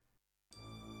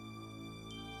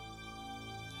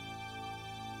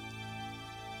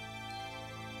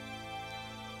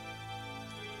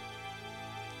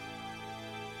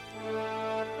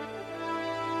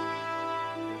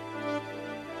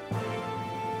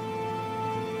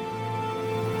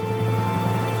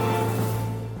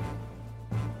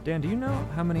Dan, do you know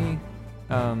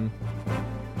um,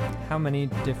 how many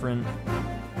different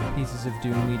pieces of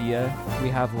Dune media we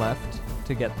have left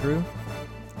to get through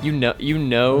You on this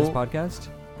know podcast?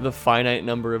 the finite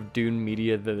number of Dune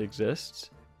media that exists?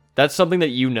 That's something that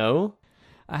you know?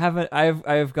 I haven't.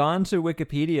 I've gone to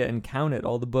Wikipedia and counted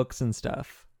all the books and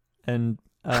stuff, and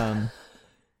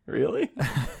Really?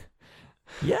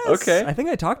 yes. Okay. I think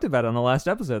I talked about it on the last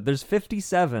episode. There's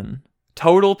 57.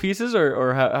 Total pieces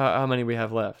or how many we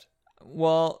have left?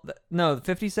 Well, no,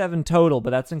 57 total, but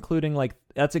that's including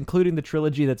the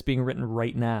trilogy that's being written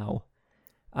right now.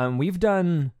 We've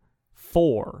done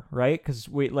 4, right? Because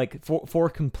we four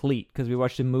complete because we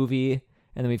watched a movie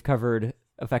and then we've covered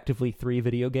effectively 3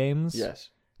 video games. Yes.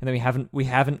 And then we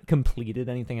haven't completed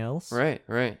anything else. Right.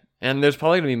 And there's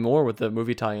probably going to be more with the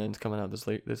movie tie-ins coming out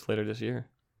later this year.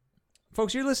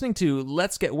 Folks, you're listening to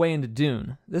Let's Get Way Into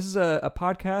Dune. This is a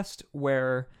podcast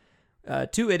where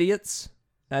 2 idiots,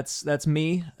 that's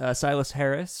me, Silas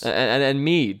Harris, and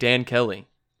me, Dan Kelly.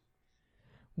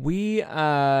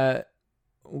 I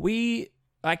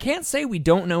can't say we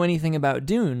don't know anything about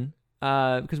Dune,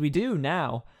 because we do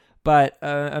now, but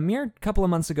a mere couple of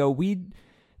months ago, we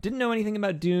didn't know anything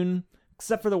about Dune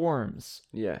except for the worms.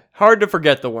 Yeah. Hard to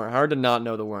forget the worm. Hard to not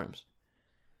know the worms.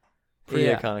 Pretty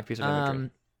Yeah. iconic piece of imagery.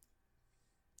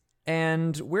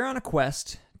 And we're on a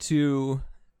quest to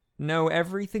know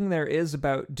everything there is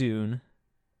about Dune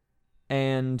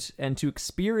and to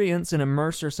experience and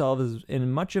immerse ourselves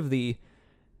in much of the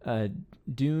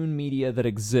Dune media that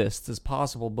exists as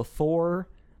possible before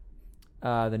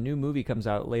the new movie comes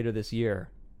out later this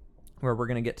year, where we're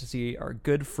going to get to see our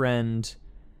good friend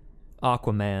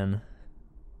Aquaman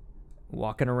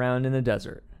walking around in the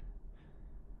desert.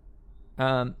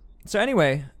 So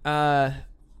anyway,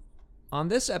 on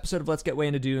this episode of Let's Get Way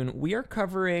Into Dune, we are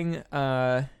covering,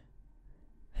 well,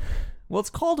 it's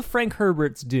called Frank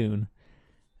Herbert's Dune.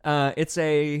 It's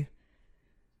a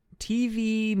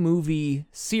TV movie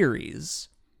series.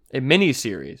 A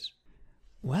mini-series.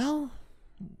 Well,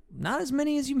 not as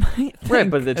many as you might think. Right,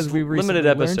 but it's as we limited recently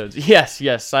episodes.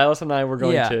 Yes. Silas and I were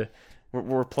going Yeah. to...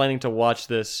 We're planning to watch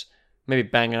this, maybe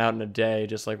bang it out in a day,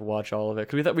 just like watch all of it.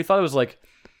 Because we thought it was like...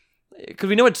 Because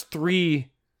we know it's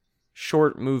 3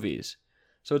 short movies.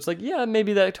 So it's like, yeah,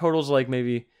 maybe that totals like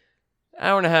maybe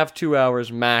hour and a half, 2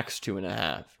 hours, max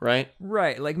 2.5, right?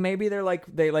 Right, like maybe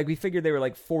we figured they were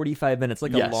like 45 minutes,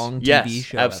 like Yes. a long TV Yes,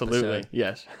 show absolutely. episode.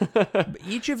 Yes. But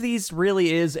each of these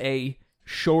really is a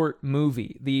short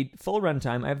movie. The full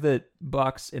runtime, I have the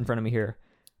box in front of me here,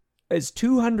 is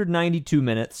 292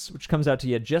 minutes, which comes out to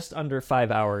you just under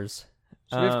 5 hours.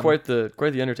 So we have quite the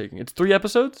undertaking. It's 3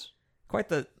 episodes?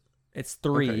 It's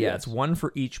 3, Okay, yeah. yes. It's 1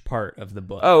 for each part of the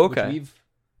book. Oh, which okay. We've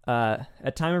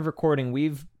at time of recording,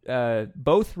 we've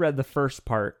both read the first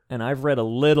part, and I've read a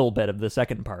little bit of the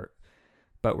second part,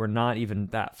 but we're not even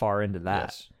that far into that.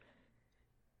 Yes.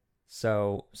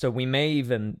 So there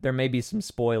may be some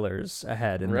spoilers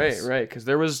ahead in Right, this. right. Because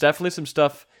there was definitely some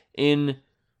stuff in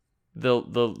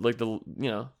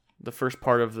the first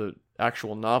part of the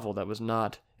actual novel that was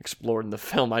not explored in the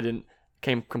film.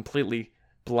 Came completely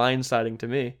blindsiding to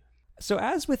me. So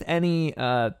as with any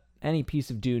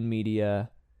piece of Dune media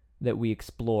that we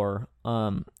explore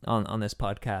on this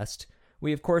podcast,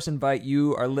 we of course invite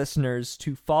you, our listeners,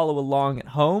 to follow along at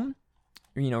home.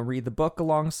 Read the book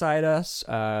alongside us.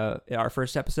 Our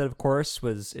first episode, of course,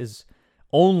 is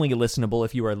only listenable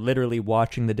if you are literally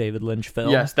watching the David Lynch film.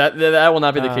 Yes, that will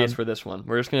not be the case for this one.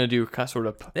 We're just going to do sort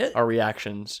of our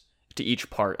reactions to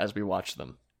each part as we watch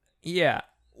them. Yeah.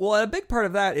 Well, a big part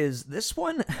of that is this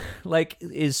one,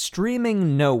 is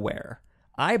streaming nowhere.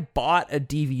 I bought a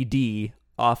DVD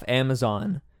off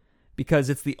Amazon because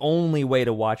it's the only way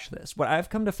to watch this. What I've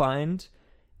come to find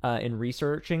in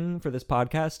researching for this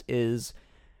podcast is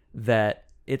that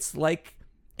it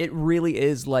really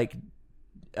is like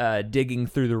digging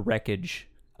through the wreckage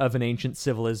of an ancient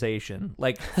civilization,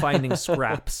 like finding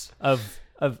scraps of.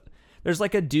 There's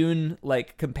like a Dune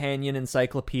companion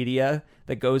encyclopedia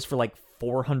that goes for like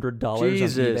 $400 on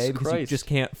eBay because you just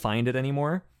can't find it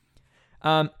anymore.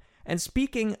 And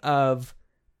speaking of,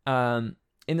 in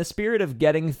the spirit of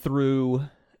getting through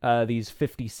these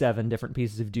 57 different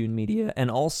pieces of Dune media,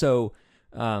 and also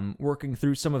working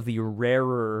through some of the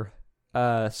rarer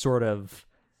sort of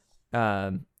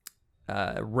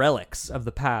relics of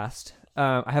the past,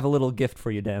 I have a little gift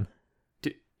for you, Dan.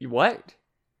 What?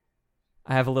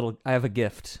 I have a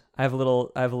gift. I have a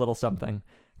little something.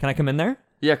 Can I come in there?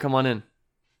 Yeah, come on in.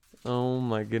 Oh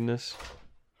my goodness.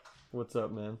 What's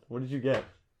up, man? What did you get?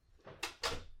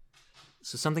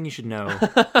 So something you should know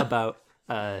about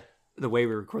the way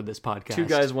we record this podcast. 2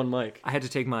 guys, 1 mic. I had to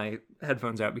take my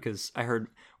headphones out because I heard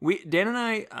Dan and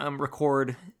I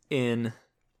record in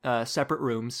separate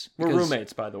rooms. We're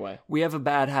roommates, by the way. We have a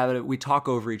bad habit of we talk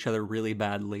over each other really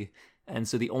badly, and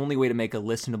so the only way to make a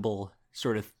listenable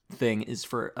sort of thing is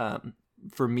for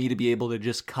me to be able to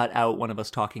just cut out one of us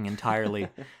talking entirely.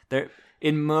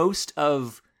 In most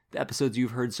of the episodes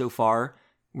you've heard so far,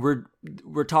 we're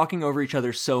talking over each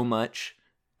other so much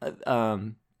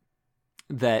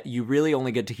that you really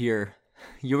only get to hear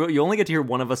you only get to hear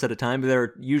one of us at a time, but there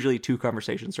are usually 2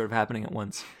 conversations sort of happening at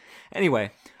once.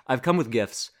 Anyway, I've come with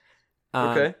gifts.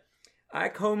 Okay. I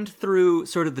combed through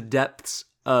sort of the depths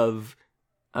of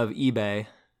eBay,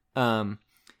 and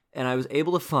I was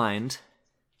able to find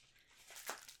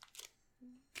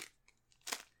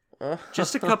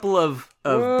just a couple of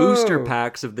booster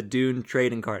packs of the Dune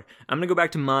trading card. I'm gonna go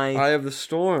back to my Eye of the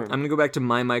Storm. I'm gonna go back to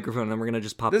my microphone, and then we're gonna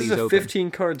just pop This these is a open.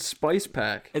 15-card spice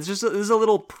pack. It's just this is a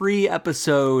little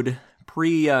pre-episode,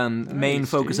 main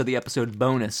focus dude. of the episode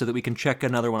bonus, so that we can check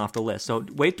another one off the list. So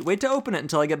wait to open it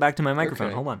until I get back to my microphone.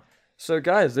 Okay. Hold on. So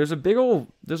guys, there's a big old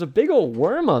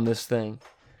worm on this thing.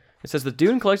 It says the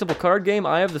Dune collectible card game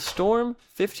Eye of the Storm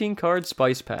 15-card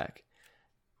spice pack.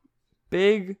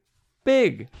 Big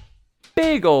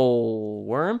old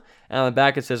worm. And on the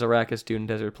back it says Arrakis Dune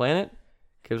Desert Planet.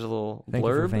 Gives a little Thank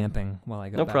blurb. you for vamping while I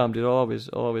go No back. problem, dude. I'll always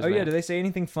Oh vamp. yeah, do they say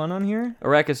anything fun on here?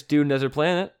 Arrakis Dune Desert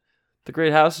Planet. The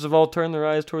great houses have all turned their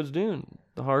eyes towards Dune,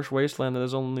 the harsh wasteland that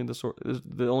is only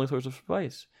the only source of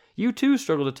spice. You too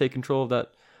struggle to take control of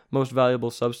that most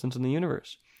valuable substance in the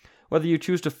universe. Whether you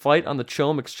choose to fight on the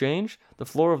Chom Exchange, the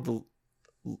floor of the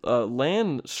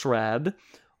Landsraad,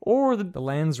 or the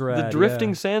Landsraad,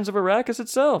 drifting sands of Arrakis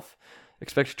itself,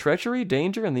 expect treachery,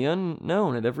 danger, and the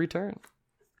unknown at every turn.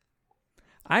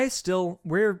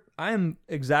 I'm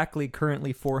exactly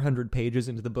currently 400 pages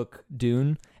into the book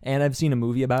Dune, and I've seen a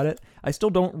movie about it. I still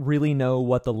don't really know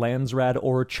what the Landsraad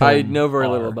or Chom I know very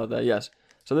little are. about that, yes.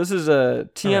 So this is a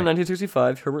TM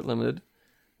 1965, Herbert Limited.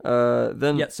 So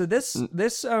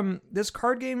this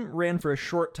card game ran for a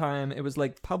short time. It was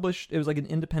like published. It was like an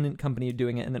independent company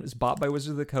doing it, and then it was bought by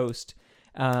Wizards of the Coast.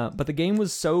 But the game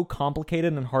was so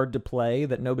complicated and hard to play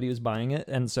that nobody was buying it,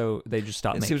 and so they just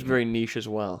stopped. It seems very niche as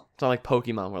well. It's not like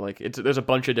Pokemon, where there's a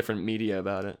bunch of different media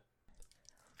about it.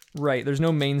 Right. There's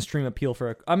no mainstream appeal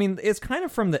for it. I mean, it's kind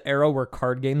of from the era where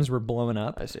card games were blowing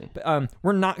up. I see. But,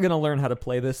 we're not gonna learn how to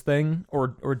play this thing or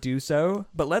do so.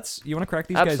 But you want to crack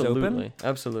these guys open?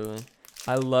 Absolutely.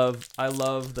 I love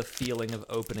the feeling of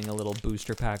opening a little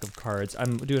booster pack of cards.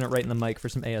 I'm doing it right in the mic for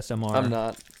some ASMR. I'm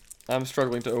not. I'm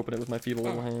struggling to open it with my feeble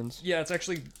little hands. Yeah, it's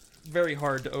actually very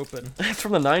hard to open. It's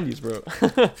from the 90s, bro.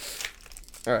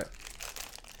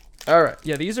 All right.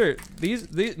 Yeah,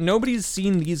 these nobody's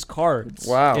seen these cards.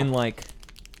 Wow. In like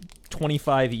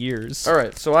 25 years. All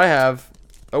right. So I have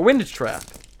a wind trap.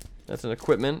 That's an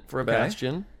equipment for a Okay.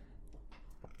 bastion.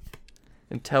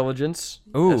 Intelligence.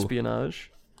 Ooh.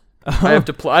 Espionage. I have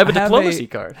I have a diplomacy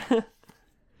card.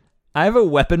 I have a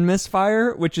weapon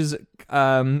misfire, which is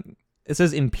it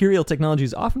says Imperial technology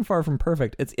is often far from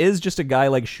perfect. It is just a guy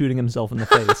like shooting himself in the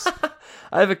face.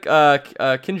 I have a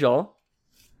Kinjal.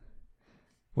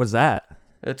 What's that?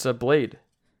 It's a blade.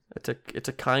 It's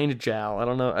a kind jowl. I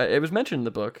don't know. It was mentioned in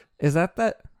the book. Is that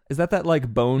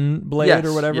like bone blade Yes,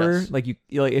 or whatever? yes. Like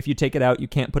like if you take it out, you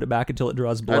can't put it back until it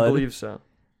draws blood. I believe so.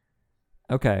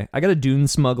 Okay, I got a Dune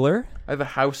smuggler. I have a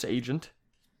house agent.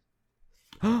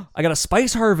 I got a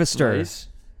spice harvester. Nice.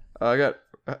 I got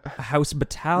A house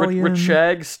battalion.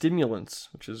 Rachag stimulants,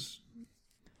 which is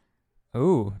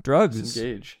Ooh, drugs.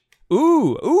 disengage.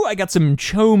 Ooh, I got some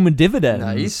Chom dividends.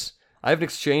 Nice. I have an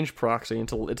exchange proxy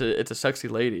until it's a sexy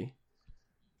lady.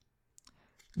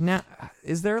 Now,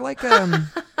 is there like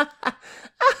I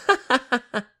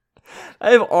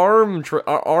have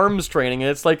arms training, and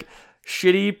it's like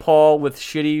shitty Paul with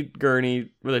shitty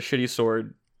Gurney with a shitty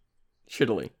sword.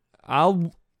 Shittily.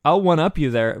 I'll one up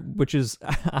you there, which is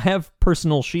I have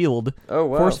personal shield, Oh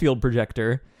wow. force field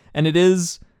projector, and it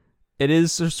is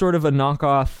sort of a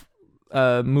knockoff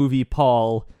movie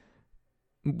Paul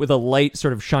with a light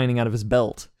sort of shining out of his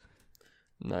belt.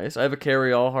 Nice. I have a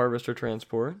carry-all harvester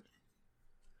transport.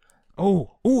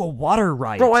 Oh, a water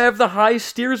right. Bro, I have the High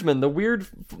Steersman, the weird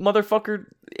motherfucker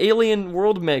alien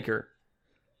world maker.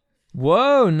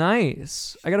 Whoa,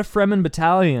 nice. I got a Fremen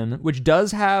battalion, which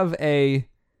does have a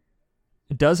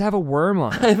worm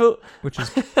on I it, have which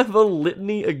is I have a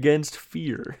litany against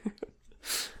fear.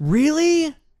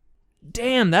 really.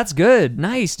 Damn, that's good.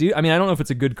 Nice, dude. I mean, I don't know if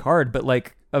it's a good card, but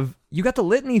like, you got the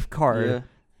litany card. Yeah.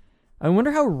 I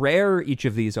wonder how rare each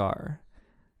of these are.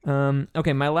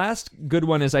 Okay, my last good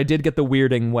one is I did get the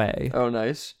Weirding Way. Oh,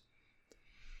 nice.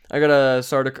 I got a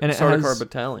And it Sardaukar has-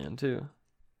 Battalion too.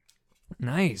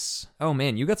 Nice. Oh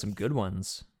man, you got some good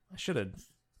ones. I should have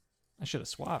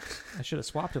swapped. I should have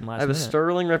swapped him last I have a minute.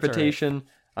 sterling That's all right. reputation.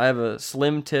 I have a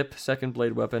slim tip second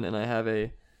blade weapon, and I have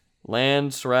a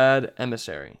Landsrad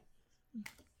emissary.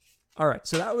 All right,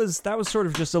 so that was sort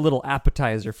of just a little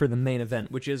appetizer for the main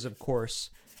event, which is of course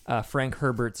Frank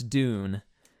Herbert's Dune.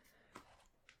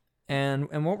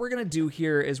 And what we're gonna do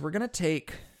here is we're gonna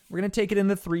take it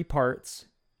into 3 parts,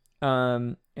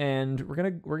 and we're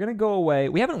gonna go away.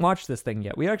 We haven't watched this thing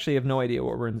yet. We actually have no idea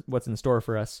what's in store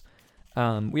for us.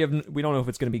 We don't know if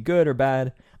it's gonna be good or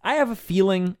bad. I have a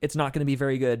feeling it's not gonna be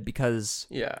very good because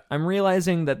Yeah. I'm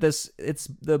realizing that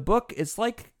the book. It's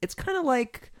kind of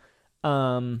like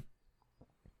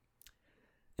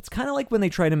when they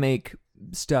try to make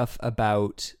stuff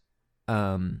about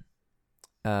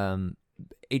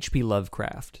H.P.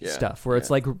 Lovecraft Yeah, stuff, where it's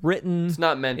yeah. like written. It's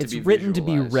not meant to It's be written to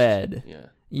be visualized. read. Yeah.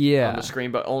 Yeah, On the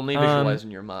screen, but only visualized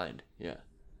in your mind. Yeah.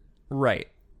 right.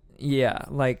 Yeah,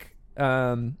 like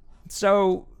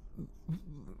so.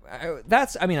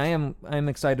 I'm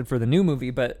excited for the new movie,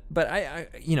 but I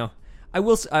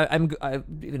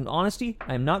in honesty,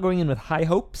 I'm not going in with high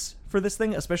hopes for this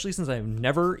thing, especially since I've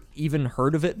never even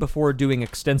heard of it before doing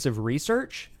extensive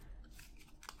research.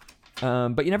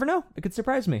 But you never know; it could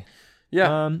surprise me.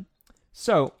 Yeah.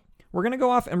 So we're gonna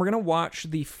go off and we're gonna watch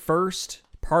the first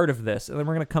part of this, and then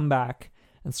we're gonna come back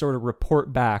and sort of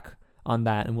report back on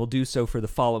that, and we'll do so for the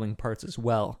following parts as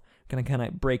well. Gonna kind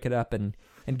of break it up and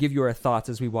give you our thoughts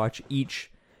as we watch each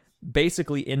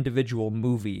basically individual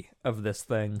movie of this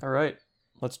thing. All right.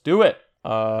 Let's do it.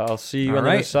 I'll see you All on the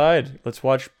other right. side. Let's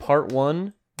watch part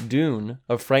 1, Dune,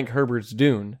 of Frank Herbert's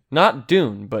Dune. Not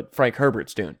Dune, but Frank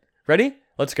Herbert's Dune. Ready?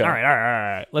 Let's go. All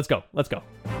right. Let's go.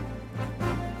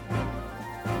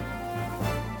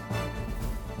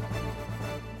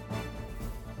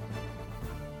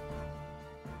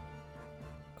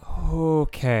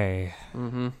 Okay.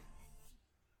 Mm-hmm.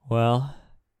 Well,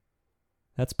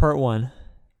 that's part 1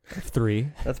 of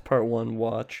 3. That's part 1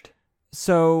 watched.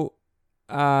 So,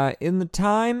 in the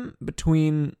time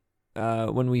between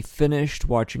when we finished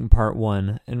watching part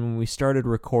 1 and when we started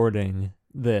recording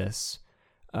this,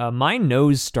 my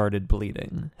nose started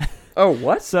bleeding. Oh,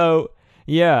 what? So,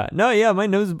 my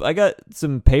nose, I got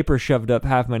some paper shoved up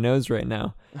half my nose right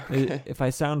now. Okay. If I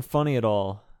sound funny at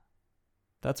all,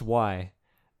 that's why.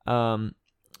 And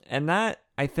that,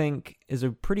 I think, is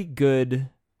a pretty good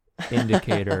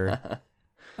indicator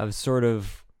of sort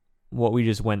of what we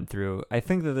just went through. I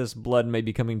think that this blood may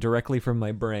be coming directly from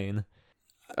my brain.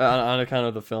 On account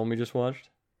of the film we just watched?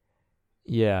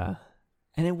 Yeah.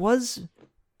 And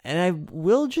I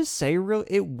will just say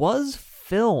it was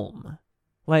film.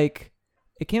 Like,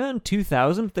 it came out in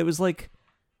 2000, but it was like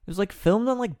filmed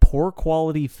on like poor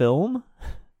quality film.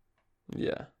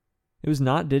 Yeah. It was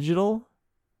not digital,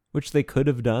 which they could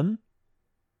have done.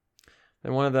 They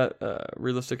wanted that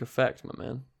realistic effect, my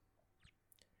man.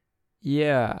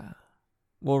 Yeah.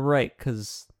 Well, right,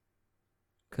 cuz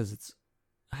it's,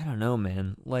 I don't know,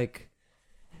 man. Like,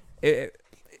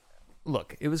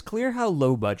 look, it was clear how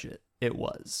low budget it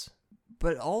was,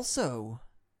 but also,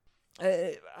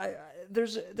 I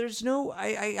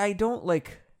don't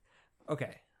like.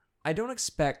 Okay, I don't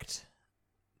expect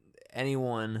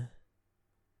anyone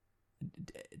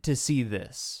to see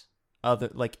this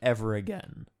ever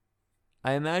again.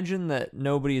 I imagine that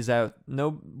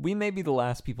we may be the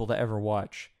last people to ever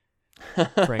watch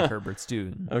Frank Herbert's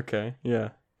Dune. Okay, yeah.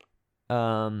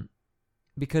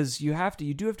 Because you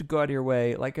do have to go out of your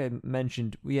way. Like I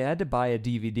mentioned, we had to buy a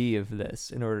DVD of this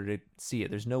in order to see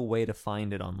it. There's no way to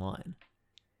find it online.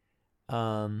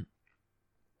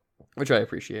 Which I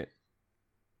appreciate.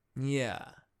 Yeah.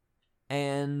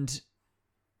 And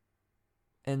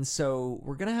so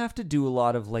we're going to have to do a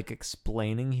lot of like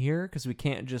explaining here, because we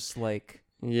can't just like,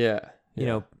 Yeah. you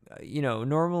know,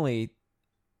 normally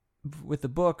with the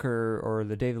book or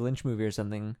the David Lynch movie or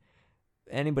something,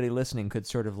 anybody listening could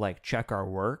sort of like check our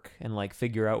work and like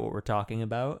figure out what we're talking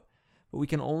about, but we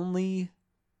can only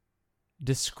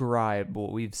describe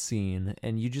what we've seen,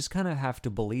 and you just kind of have to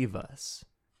believe us.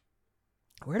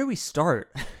 Where do we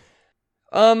start?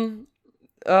 With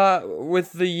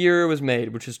the year it was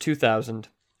made, which is 2000,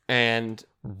 and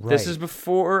this is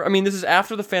before. I mean, this is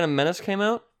after the Phantom Menace came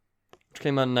out, which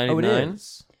came out in '99. Oh, it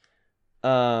is.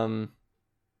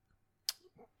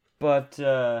 But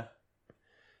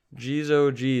geez,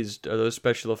 oh geez, are those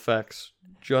special effects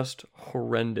just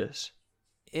horrendous?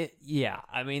 Yeah,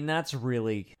 I mean, that's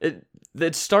really... It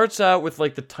starts out with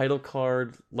like the title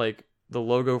card, like the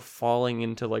logo falling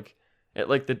into like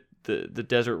the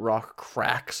desert rock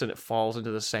cracks and it falls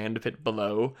into the sand pit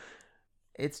below.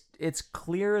 it's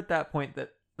clear at that point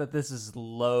that this is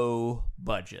low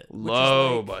budget.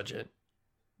 Low budget.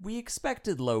 We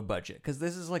expected low budget because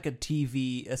this is like a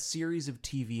series of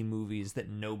TV movies that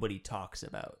nobody talks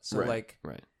about. So right.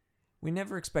 we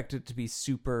never expected it to be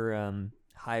super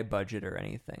high budget or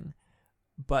anything.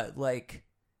 But like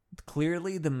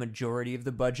clearly the majority of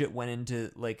the budget went into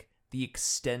like the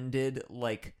extended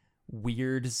like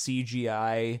weird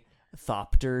CGI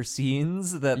thopter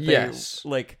scenes that they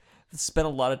like spent a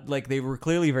lot of like they were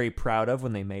clearly very proud of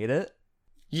when they made it.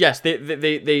 Yes, they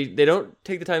don't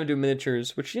take the time to do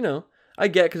miniatures, which, you know, I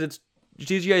get because it's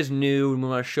CGI is new and we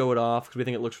want to show it off because we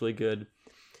think it looks really good.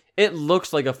 It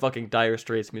looks like a fucking Dire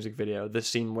Straits music video, this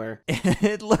scene where...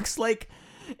 it looks like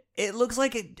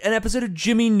an episode of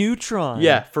Jimmy Neutron.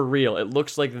 Yeah, for real. It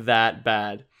looks like that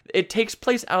bad. It takes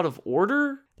place out of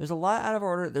order. There's a lot out of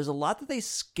order. There's a lot that they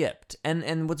skipped.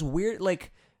 And what's weird,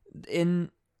 like,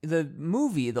 in...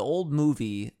 the old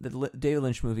movie, the David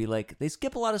Lynch movie, like, they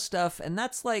skip a lot of stuff, and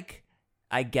that's, like,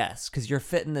 I guess, because you're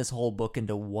fitting this whole book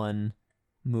into one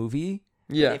movie.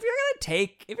 Yeah. But if you're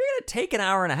gonna take an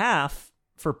hour and a half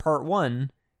for part one,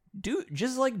 do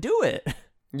it.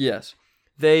 Yes.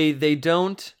 They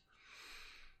don't...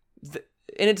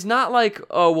 and it's not like,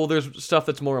 oh, well, there's stuff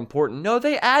that's more important. No,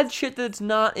 they add shit that's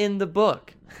not in the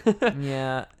book.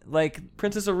 Yeah, like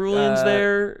Princess Aurelian's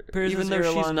there, Princess even though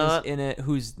she's Irulan not is in it,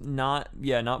 who's not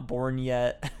born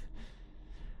yet.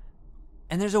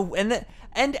 And there's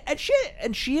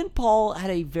she and Paul had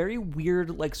a very weird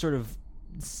like sort of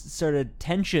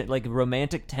tension, like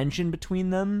romantic tension between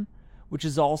them, which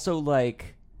is also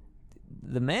like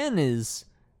the man is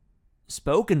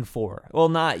spoken for. Well,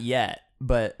 not yet,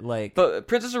 but like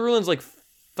Princess Aurelian's like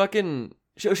fucking.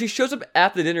 She shows up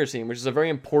at the dinner scene, which is a very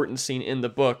important scene in the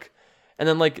book, and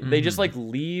then like they just like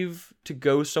leave to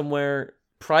go somewhere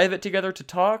private together to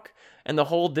talk, and the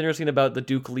whole dinner scene about the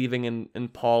Duke leaving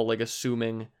and Paul like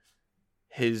assuming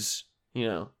his, you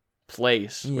know,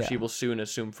 place, which he will soon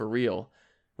assume for real,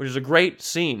 which is a great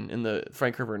scene in the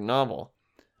Frank Herbert novel.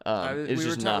 It's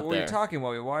just not there. We were talking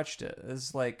while we watched it.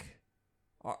 It's like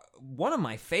one of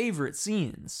my favorite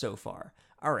scenes so far.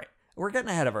 All right. We're getting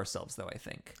ahead of ourselves, though, I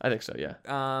think. I think so, yeah.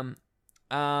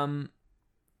 I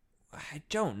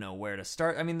don't know where to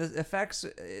start. I mean, the effects,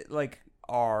 like,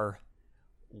 are...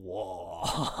 Whoa.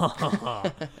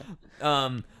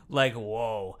 Like,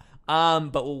 whoa.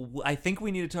 But what I think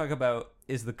we need to talk about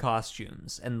is the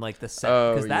costumes and, like, the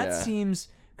set. Because that seems...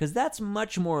 Because that's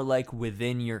much more, like,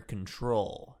 within your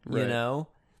control, you know?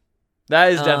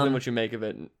 That is definitely what you make of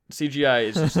it. CGI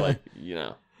is just, like, you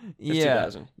know, it's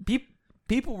 2000.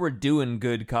 People were doing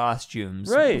good costumes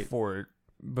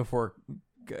before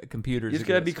computers. You just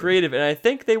gotta be creative, and I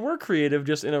think they were creative,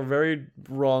 just in a very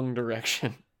wrong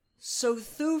direction. So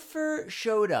Thufir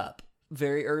showed up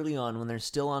very early on when they're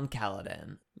still on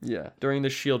Caladan. Yeah, during the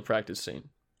shield practice scene.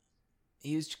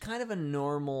 He was kind of a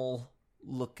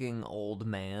normal-looking old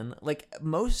man. Like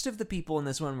most of the people in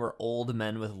this one were old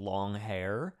men with long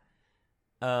hair.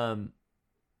 But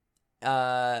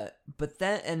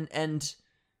then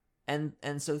and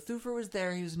so Thufir was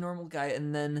there. He was a normal guy,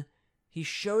 and then he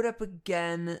showed up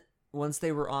again once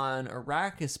they were on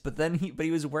Arrakis. But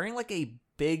he was wearing like a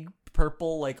big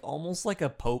purple, like almost like a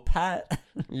pope hat.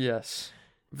 Yes,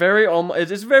 very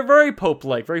it's very, very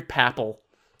pope-like, very papal.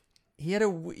 He had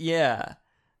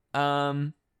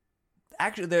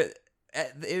actually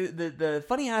the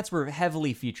funny hats were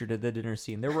heavily featured at the dinner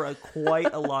scene. There were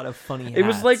quite a lot of funny hats. It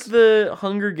was like the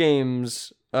Hunger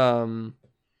Games.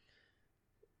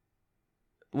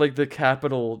 Like the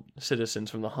capital citizens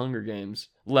from the Hunger Games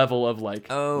level of like,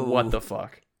 what the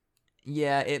fuck?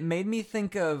 Yeah, it made me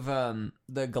think of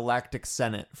the Galactic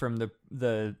Senate from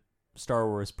the Star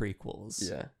Wars prequels.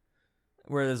 Yeah.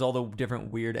 Where there's all the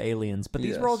different weird aliens. But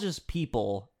these were all just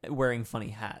people wearing funny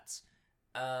hats.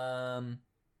 I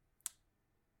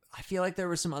feel like there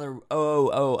were some other...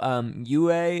 Yue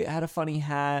had a funny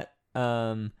hat.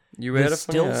 Yue had a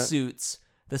funny hat. Suits...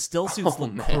 The still suits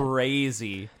look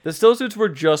crazy. The still suits were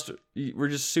just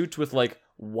suits with like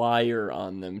wire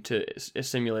on them to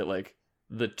simulate like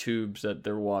the tubes that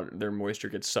their moisture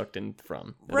gets sucked in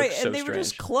from. Right, and they were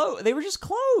just clothes. They were just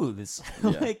clothes.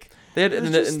 Yeah. Like they had,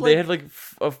 they had like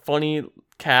a funny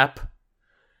cap.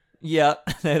 Yeah,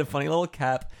 they had a funny little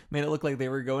cap. Made it look like they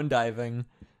were going diving.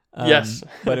 Yes,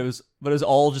 but it was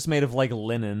all just made of like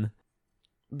linen.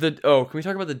 Can we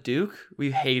talk about the Duke?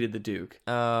 We hated the Duke.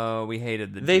 Oh, we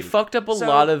hated the Duke. They fucked up a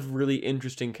lot of really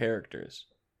interesting characters.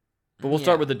 But we'll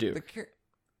start with the Duke.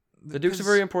 The Duke's a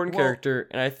very important character,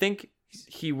 and I think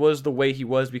he was the way he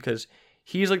was because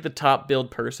he's like the top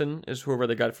billed person is whoever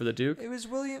they got for the Duke. It was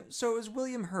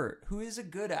William Hurt, who is a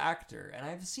good actor, and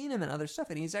I've seen him in other stuff,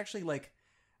 and he's actually like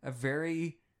a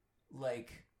very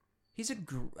like he's a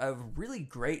really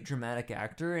great dramatic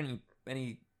actor, and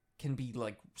he can be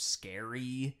like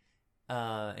scary,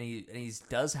 and he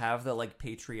does have the like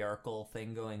patriarchal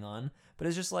thing going on, but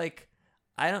it's just like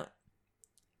I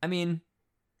mean,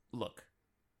 look,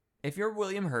 if you're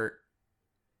William Hurt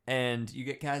and you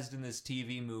get cast in this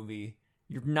TV movie,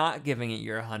 you're not giving it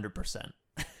your 100%.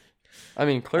 I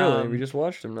mean, clearly, we just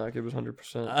watched him not give his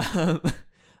 100%.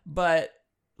 But,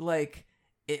 like,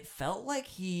 it felt like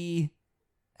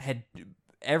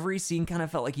every scene kind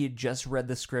of felt like he had just read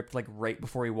the script, like, right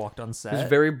before he walked on set. It's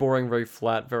very boring, very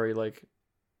flat, very, like,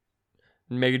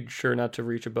 made sure not to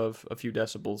reach above a few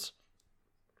decibels.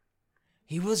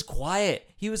 He was quiet,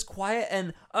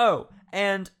 and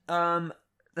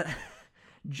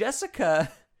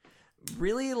Jessica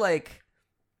really, like,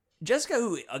 Jessica,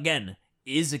 who, again,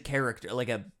 is a character, like,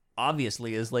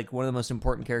 obviously is, like, one of the most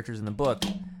important characters in the book,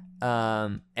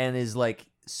 and is, like,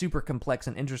 super complex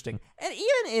and interesting, and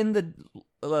even in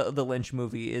the Lynch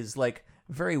movie is, like,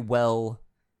 fairly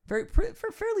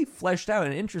fleshed out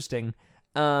and interesting.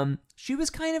 She was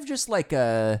kind of just, like,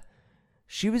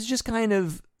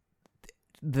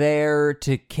 there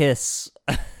to kiss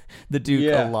the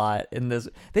Duke a lot in this.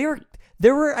 There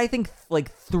were, I think,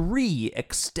 like 3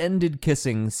 extended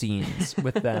kissing scenes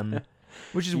with them,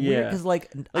 which is weird because,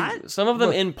 like some of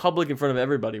them in public in front of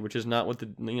everybody, which is not what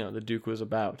the Duke was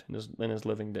about in his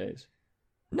living days.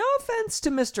 No offense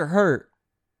to Mr. Hurt,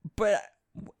 but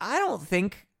I don't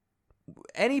think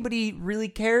anybody really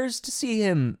cares to see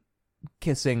him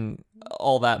kissing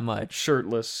all that much,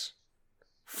 shirtless.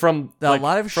 From the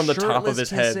top of his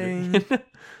kissing. Head.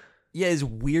 Yeah, his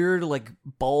weird, like,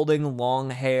 balding, long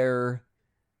hair.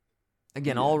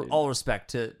 Again, all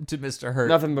respect to Mr. Hurt.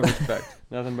 Nothing but respect.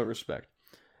 Nothing but respect.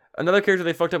 Another character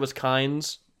they fucked up was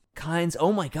Kynes. Kynes,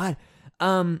 oh my god.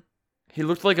 He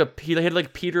looked like he had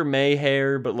like Peter May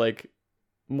hair, but like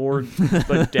more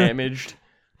like damaged.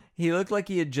 He looked like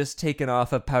he had just taken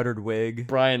off a powdered wig.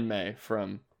 Brian May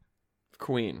from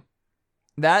Queen.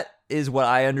 That is what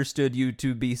I understood you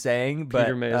to be saying, but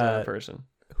Peter May is not a person.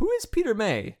 Who is Peter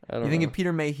May? I don't know. You think of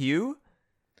Peter Mayhew?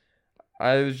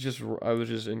 I was just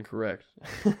incorrect.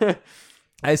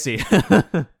 I see.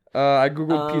 I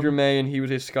googled Peter May, and he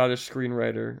was a Scottish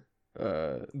screenwriter.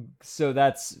 So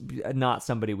that's not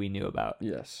somebody we knew about.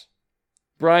 Yes,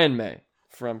 Brian May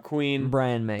from Queen.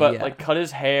 Brian May, but like cut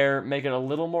his hair, make it a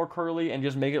little more curly, and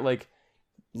just make it like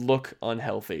look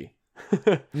unhealthy.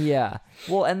 Yeah.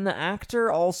 Well, and the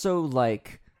actor also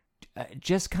like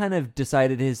just kind of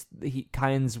decided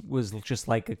Kynes was just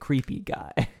like a creepy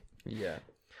guy. Yeah.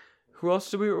 Who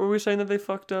else were we saying that they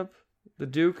fucked up? The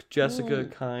Duke, Jessica,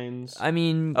 Kynes. I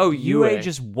mean, Yue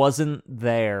just wasn't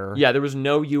there. Yeah, there was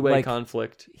no Yue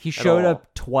conflict. He showed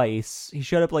up twice. He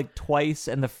showed up like twice,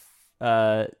 and the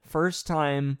first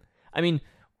time, I mean,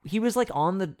 he was like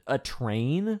on a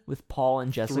train with Paul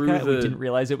and Jessica. We didn't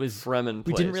realize it was Fremen.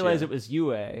 We didn't realize it was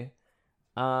Yue.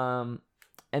 And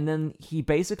then he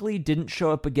basically didn't show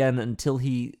up again until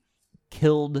he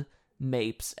killed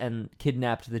Mapes and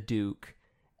kidnapped the Duke,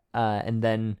 and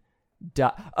then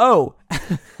they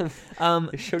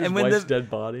showed his wife's dead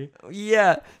body.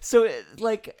 Yeah. So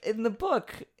like in the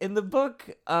book,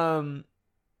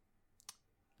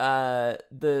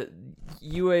 the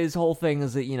Yue's whole thing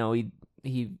is that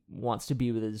he wants to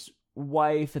be with his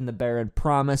wife, and the Baron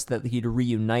promised that he'd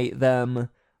reunite them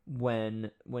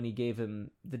when he gave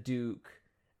him the Duke,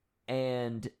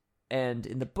 and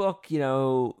in the book,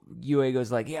 Yue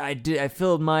goes like, yeah, I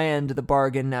filled my end of the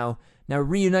bargain, now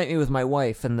reunite me with my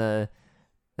wife, and the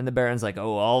Baron's like,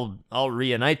 oh, I'll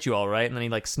reunite you, all right, and then he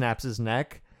like snaps his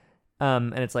neck,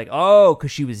 and it's like, oh,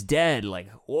 because she was dead, like,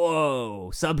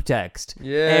 whoa, subtext.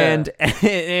 Yeah.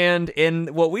 And in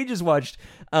what we just watched,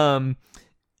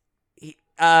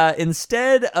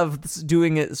 instead of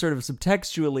doing it sort of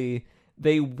subtextually,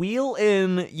 they wheel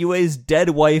in Yue's dead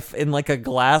wife in like a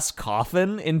glass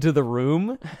coffin into the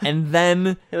room, and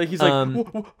then he's like,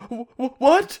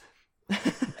 what?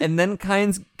 And then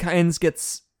Kynes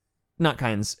gets, not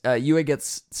Kynes, Yue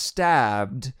gets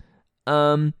stabbed,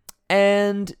 and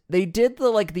they did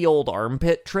the old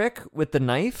armpit trick with the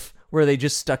knife, where they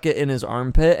just stuck it in his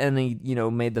armpit, and he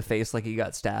made the face like he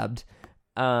got stabbed,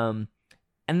 and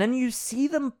then you see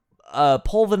them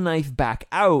pull the knife back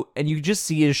out, and you just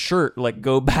see his shirt like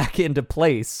go back into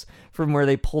place from where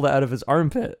they pulled it out of his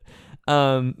armpit.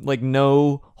 Like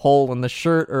no hole in the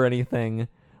shirt or anything.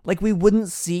 Like we wouldn't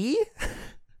see.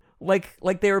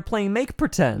 like they were playing make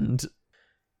pretend.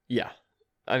 Yeah.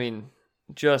 I mean,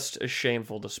 just a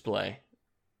shameful display.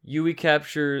 Yui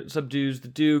subdues the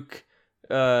Duke.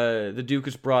 The Duke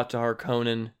is brought to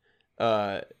Harkonnen,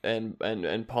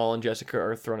 and Paul and Jessica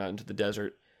are thrown out into the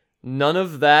desert. None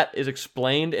of that is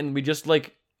explained, and we just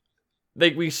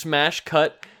we smash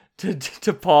cut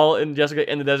to Paul and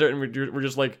Jessica in the desert, and we're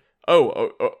just like,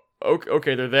 oh,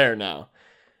 okay, they're there now.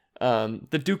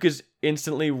 The Duke is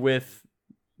instantly with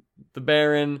the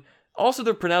Baron. Also,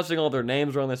 they're pronouncing all their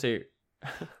names wrong. They say,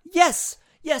 yes,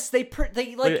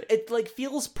 it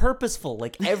feels purposeful.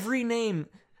 Like every name,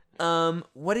 the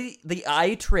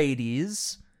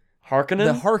Atreides, Harkonnen,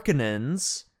 the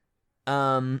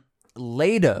Harkonnens,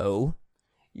 Leto.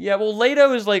 Yeah, well,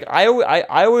 Leto is like I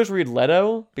always read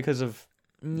Leto because of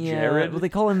Jared. Well, they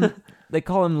call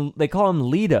him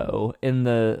Leto in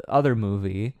the other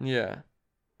movie. Yeah.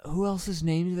 Who else's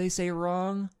name do they say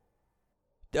wrong?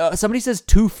 Somebody says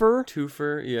Toofer.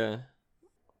 Toofer, yeah.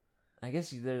 I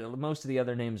guess most of the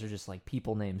other names are just like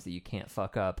people names that you can't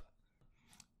fuck up.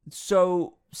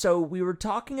 So we were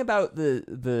talking about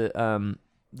the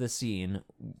scene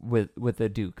with the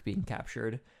Duke being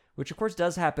captured, which of course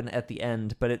does happen at the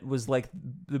end, but it was like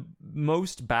the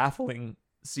most baffling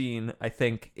scene, I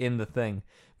think, in the thing.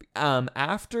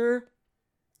 After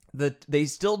they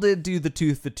still did do the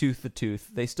tooth.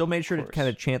 They still made sure to kind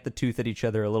of chant the tooth at each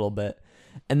other a little bit.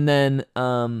 And then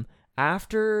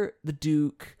after the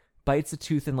Duke bites the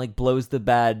tooth and like blows the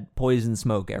bad poison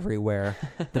smoke everywhere,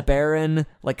 the Baron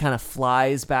like kind of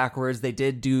flies backwards. They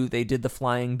did the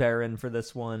flying Baron for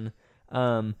this one.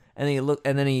 And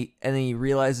then he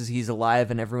realizes he's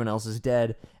alive and everyone else is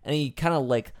dead, and he kind of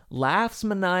like laughs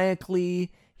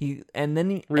maniacally. He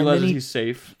realizes he's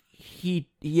safe.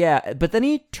 But then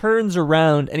he turns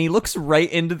around and he looks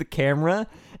right into the camera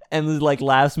and like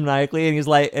laughs maniacally, and he's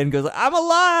like and goes, "I'm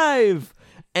alive!"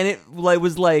 And it like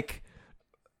was like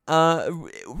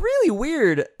really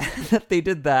weird that they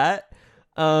did that.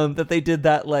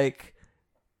 Like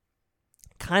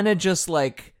kind of just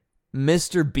like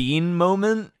Mr. Bean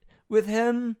moment with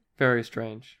him. Very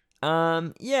strange.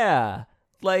 Yeah.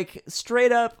 Like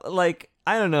straight up, like,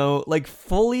 I don't know, like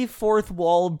fully fourth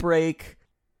wall break.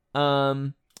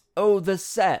 The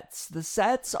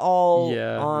sets all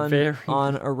on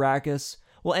Arrakis.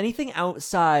 Well, anything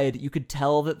outside, you could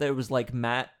tell that there was like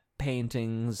matte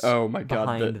paintings. Oh my god,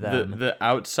 behind them. The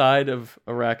outside of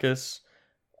Arrakis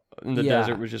in the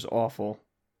desert was just awful.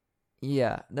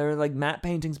 Yeah, there were like matte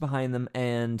paintings behind them,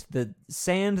 and the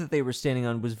sand that they were standing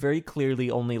on was very clearly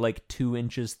only like 2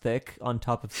 inches thick on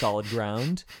top of solid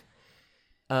ground.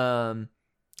 And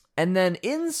then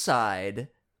inside,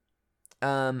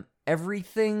 every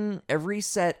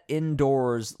set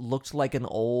indoors looked like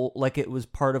like it was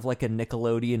part of like a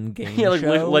Nickelodeon game show.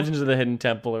 Like Legends of the Hidden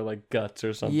Temple or like Guts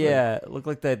or something. Yeah, it looked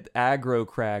like that aggro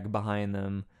crag behind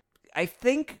them. I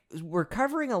think we're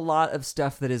covering a lot of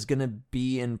stuff that is going to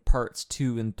be in parts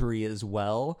 2 and 3 as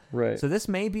well. Right. So this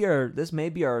may be our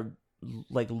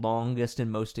like longest and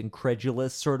most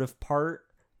incredulous sort of part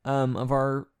of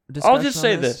our discussion. I'll just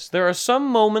say this. There are some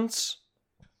moments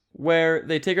where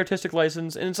they take artistic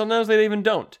license, and sometimes they even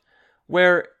don't,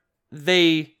 where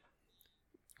they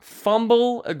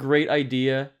fumble a great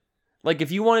idea. Like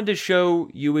if you wanted to show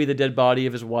Yui the dead body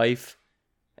of his wife,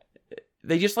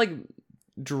 they just like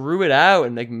drew it out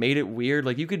and like made it weird.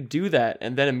 Like you could do that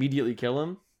and then immediately kill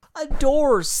him. A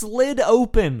door slid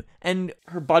open and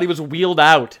her body was wheeled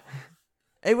out.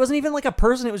 It wasn't even like a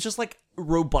person, it was just like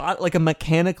like a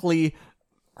mechanically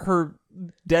her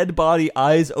dead body,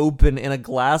 eyes open in a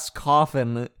glass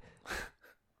coffin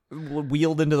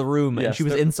wheeled into the room, and she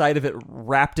was inside of it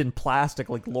wrapped in plastic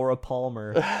like Laura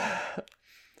Palmer.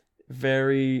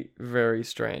 Very, very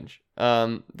strange.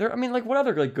 What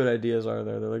other like good ideas are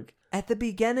there? They're like at the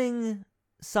beginning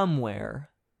somewhere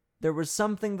there was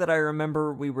something that I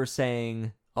remember we were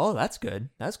saying, "Oh, that's good.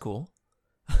 That's cool."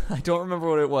 I don't remember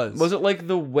what it was. Was it like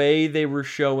the way they were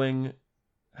showing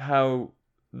how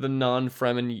the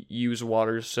non-Fremen use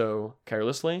water so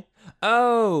carelessly?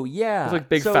 Oh, yeah. It's like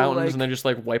big fountains, and they're just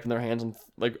like wiping their hands and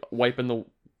like wiping the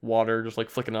water, just like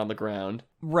flicking it on the ground.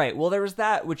 Right. Well, there was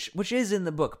that, which is in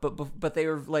the book, but they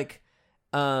were like,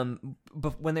 when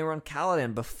they were on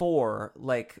Caladan before,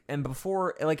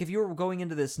 if you were going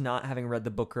into this not having read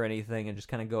the book or anything and just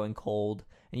kind of going cold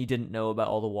and you didn't know about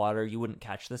all the water, you wouldn't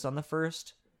catch this on the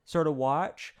first sort of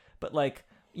watch. But like,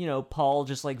 you know, Paul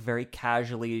just like very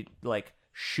casually like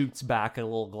shoots back a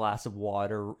little glass of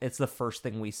water. It's the first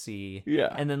thing we see.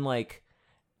 Yeah. And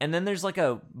then there's like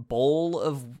a bowl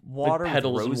of water with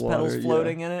rose petals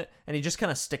floating in it, and he just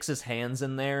kind of sticks his hands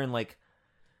in there and like,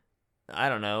 I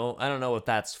don't know what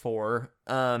that's for.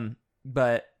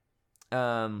 But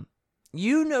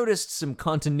you noticed some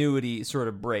continuity sort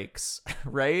of breaks,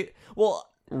 right? Well,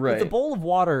 Right. with the bowl of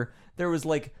water, there was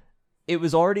like, it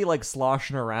was already like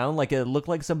sloshing around. Like it looked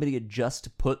like somebody had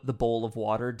just put the bowl of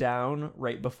water down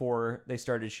right before they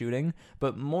started shooting.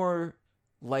 But more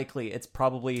likely, it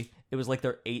was like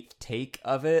their 8th take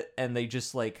of it, and they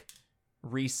just like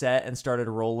reset and started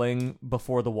rolling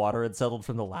before the water had settled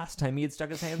from the last time he had stuck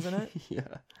his hands in it.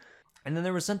 Yeah. And then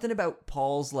there was something about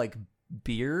Paul's like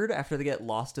beard after they get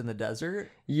lost in the desert.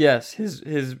 Yes, his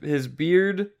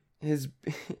beard, his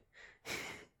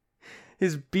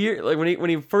beard, like when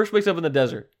he first wakes up in the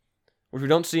desert, which we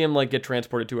don't see him like get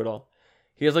transported to at all.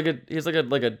 He has like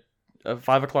a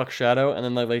 5 o'clock shadow, and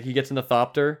then like he gets in the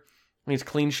thopter and he's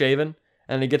clean shaven,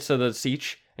 and he gets to the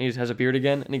siege and he has a beard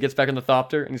again, and he gets back in the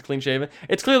thopter and he's clean shaven.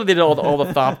 It's clear that they did all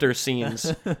the thopter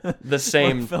scenes the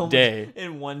same filmed day.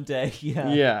 in one day.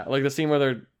 Yeah. Yeah, like the scene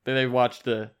where they watched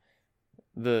the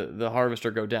harvester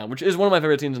go down, which is one of my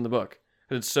favorite scenes in the book.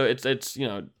 It's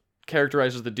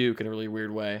characterizes the Duke in a really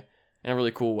weird way, in a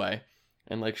really cool way,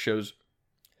 and like shows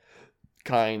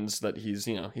Kynes that he's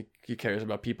he cares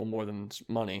about people more than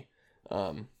money.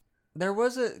 There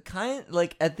was a kind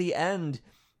like at the end,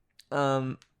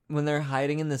 when they're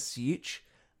hiding in the siege,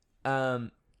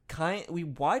 we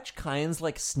watch Kynes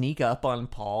like sneak up on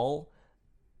Paul.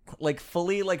 Like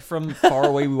fully, like from far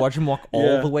away, we watch him walk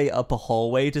all the way up a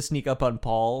hallway to sneak up on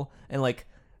Paul and like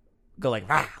go like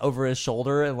rah, over his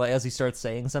shoulder, and like as he starts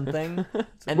saying something,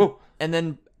 and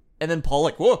then Paul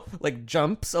like whoa, like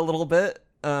jumps a little bit,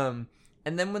 and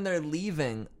then when they're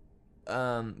leaving,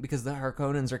 because the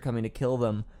Harkonnens are coming to kill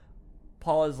them,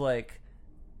 Paul is like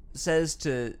says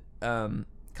to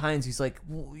Kynes, he's like,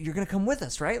 well, you're gonna come with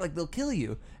us, right? Like they'll kill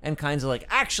you. And Kynes is like,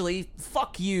 actually,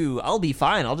 fuck you. I'll be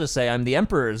fine. I'll just say I'm the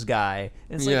Emperor's guy.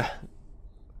 And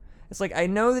it's like I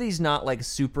know that he's not like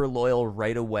super loyal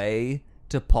right away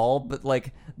to Paul, but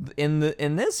like in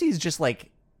this he's just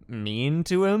like mean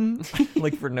to him,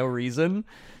 like for no reason.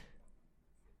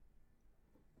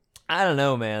 I don't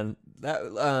know, man. That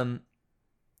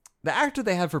the actor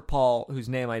they had for Paul, whose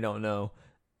name I don't know,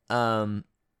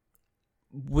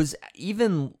 was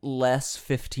even less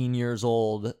 15 years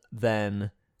old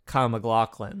than Kyle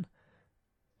MacLachlan.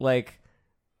 Like,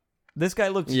 this guy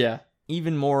looks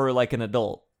even more like an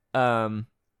adult.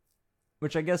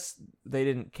 Which I guess they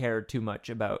didn't care too much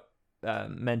about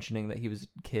mentioning that he was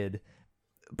a kid.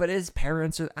 But his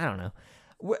parents are, I don't know.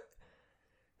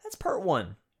 That's part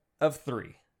 1 of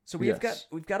 3. So we've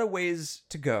got a ways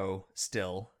to go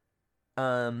still.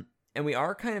 And we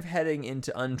are kind of heading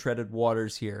into untreaded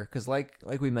waters here, because like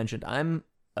we mentioned, I'm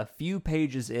a few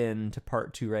pages into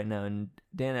part 2 right now, and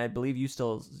Dan, I believe you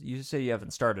say you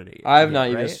haven't started it yet. I have not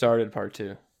even started part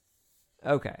 2.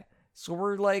 Okay, so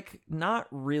we're like not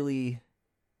really.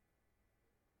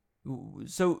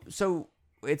 So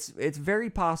it's very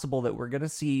possible that we're gonna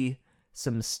see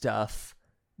some stuff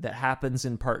that happens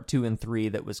in part 2 and 3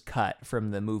 that was cut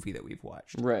from the movie that we've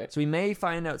watched. Right. So we may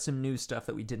find out some new stuff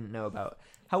that we didn't know about.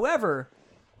 However,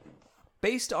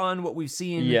 based on what we've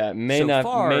seen in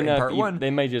part 1, they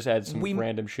may just add some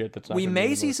random shit that's not. We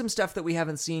may see some stuff that we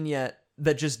haven't seen yet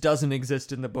that just doesn't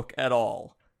exist in the book at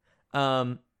all.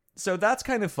 So that's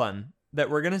kind of fun.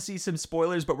 That we're gonna see some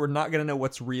spoilers, but we're not gonna know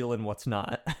what's real and what's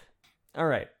not. All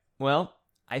right. Well,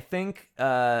 I think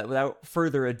without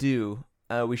further ado,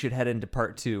 we should head into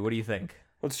part 2. What do you think?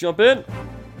 Let's jump in.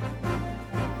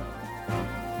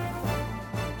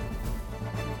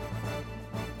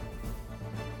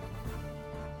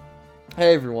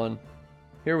 Hey everyone,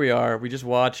 here we are. We just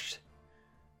watched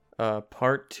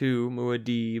part 2,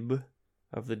 Muad'Dib,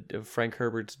 of Frank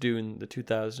Herbert's Dune, the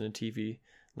 2000 TV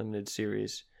limited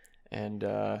series, and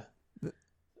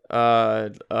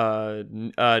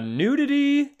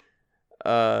nudity,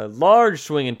 large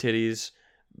swinging titties,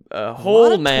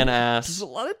 whole man ass. There's a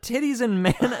lot of titties and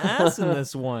man ass in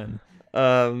this one,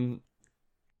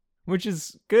 which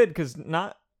is good because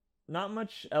not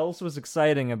much else was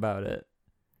exciting about it.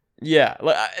 Yeah,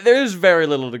 there's very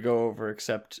little to go over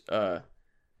except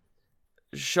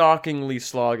shockingly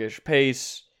sluggish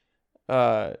pace.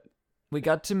 We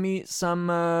got to meet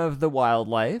some of the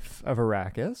wildlife of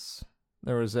Arrakis.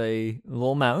 There was a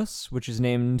little mouse, which is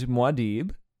named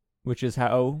Muad'Dib, which is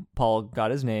how Paul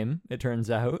got his name, it turns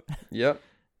out. Yep.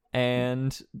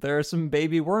 And there are some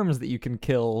baby worms that you can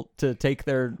kill to take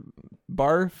their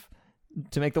barf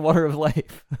to make the water of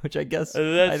life, which I guess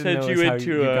that sent you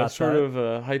into a sort of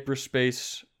a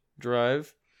hyperspace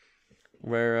drive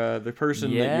where the person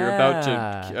that you're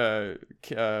about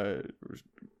to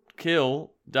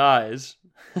kill dies.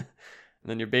 And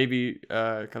then your baby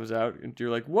comes out and you're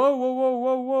like,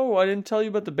 whoa, I didn't tell you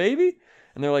about the baby?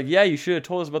 And they're like, yeah, you should have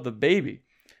told us about the baby.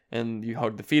 And you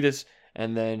hug the fetus,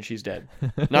 and then she's dead.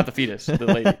 Not the fetus, the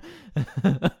lady.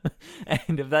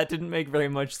 And if that didn't make very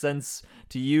much sense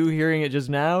to you hearing it just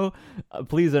now,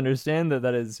 please understand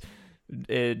that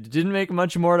it didn't make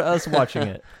much more to us watching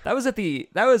it. That was at the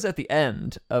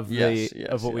end of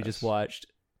what we just watched.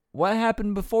 What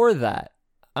happened before that?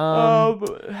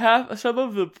 Some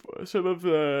of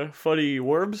the funny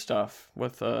worm stuff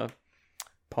with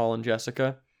Paul and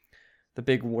Jessica, the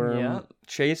big worm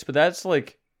chase, but that's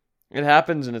like it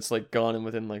happens and it's like gone in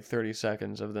within like 30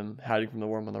 seconds of them hiding from the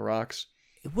worm on the rocks.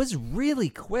 It was really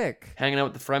quick. Hanging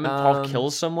out with the Fremen, Paul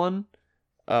kills someone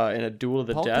in a duel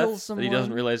to the death that he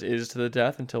doesn't realize is to the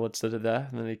death until it's to the death,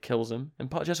 and then he kills him. And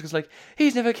Jessica's like,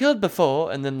 he's never killed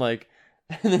before, and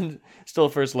then still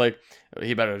first like,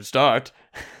 he better start.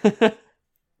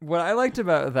 What I liked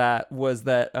about that was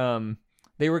that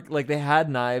they were like they had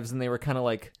knives and they were kind of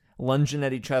like lunging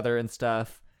at each other and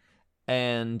stuff,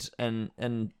 and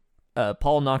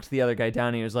Paul knocked the other guy down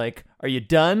and he was like, "Are you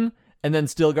done?" And then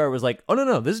Stilgar was like, "Oh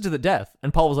no, this is to the death."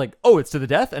 And Paul was like, "Oh, it's to the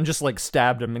death," and just like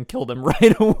stabbed him and killed him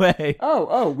right away.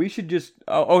 We should just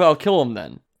I'll kill him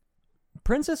then.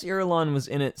 Princess Irulan was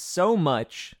in it so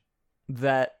much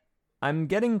that I'm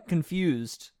getting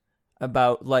confused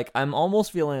about, like, I'm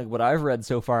almost feeling like what I've read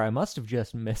so far, I must have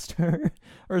just missed her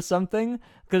or something,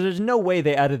 because there's no way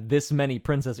they added this many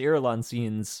Princess Irulan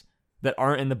scenes that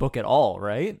aren't in the book at all,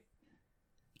 right?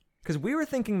 Because we were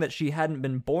thinking that she hadn't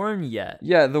been born yet.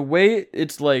 Yeah, the way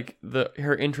it's like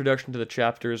her introduction to the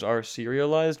chapters are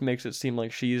serialized makes it seem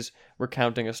like she's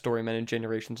recounting a story many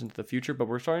generations into the future, but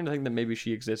we're starting to think that maybe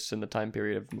she exists in the time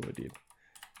period of Muad'Dib.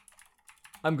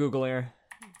 I'm Googling her.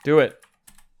 Do it.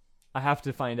 I have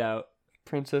to find out.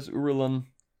 Princess Irulan.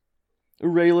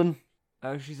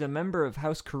 Oh, she's a member of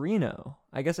House Corino.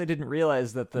 I guess I didn't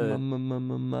realize that I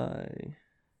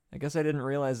guess I didn't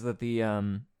realize that the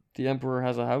Emperor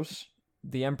has a house?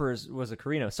 The Emperor was a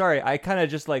Corino. Sorry, I kind of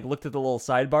just like looked at the little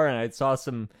sidebar and I saw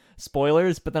some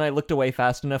spoilers, but then I looked away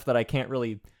fast enough that I can't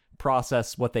really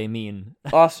process what they mean.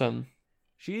 Awesome.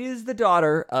 She is the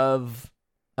daughter of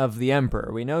the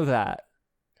Emperor. We know that.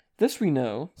 This we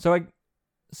know. So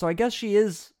I guess she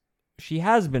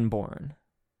has been born.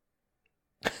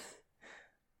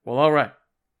 Well, all right.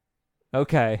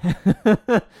 Okay.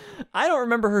 I don't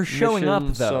remember her showing up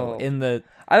though in the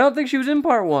I don't think she was in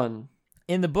part 1.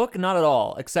 In the book, not at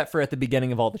all, except for at the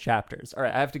beginning of all the chapters. All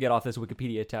right, I have to get off this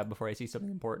Wikipedia tab before I see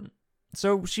something important.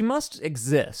 So she must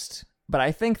exist, but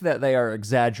I think that they are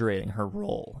exaggerating her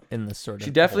role in this sort of.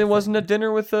 She definitely wasn't at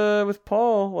dinner with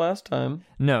Paul last time.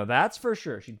 No, that's for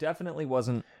sure. She definitely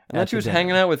wasn't. And then she was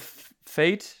hanging out with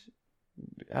Fate,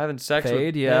 having sex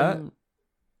with him.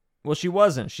 Well, she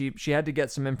wasn't. She had to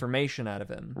get some information out of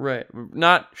him. Right.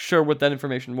 Not sure what that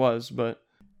information was, but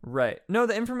right. No,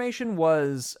 the information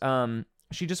was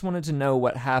she just wanted to know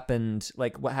what happened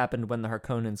when the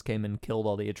Harkonnens came and killed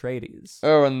all the Atreides.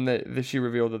 Oh, and she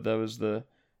revealed that was the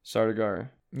Sardaukar.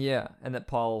 Yeah, and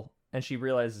she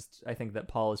realized, I think, that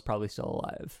Paul is probably still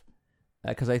alive.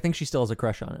 Because I think she still has a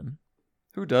crush on him.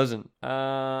 Who doesn't?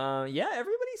 Yeah,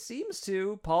 everybody seems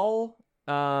to. Paul,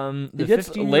 the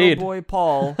 15-year-old boy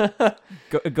Paul,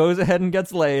 goes ahead and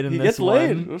gets laid in this gets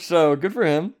laid, one. So good for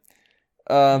him.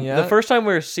 The first time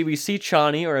we see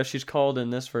Chani, or as she's called in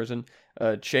this version,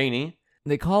 Chani.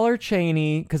 They call her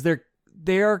Chani because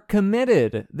they are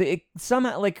committed. They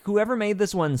somehow, like, whoever made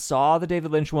this one saw the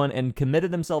David Lynch one and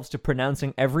committed themselves to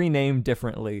pronouncing every name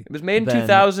differently. It was made in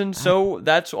 2000, so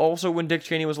that's also when Dick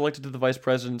Cheney was elected to the vice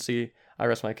presidency. I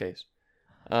rest my case.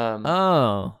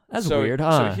 That's weird,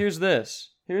 huh? So here's this.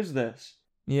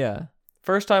 Yeah.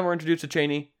 First time we're introduced to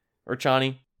Chani, or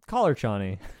Chani. Call her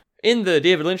Chani. In the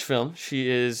David Lynch film, she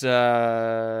is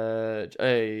a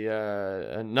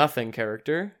nothing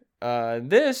character.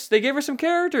 They gave her some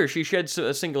character. She sheds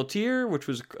a single tear, which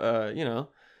was,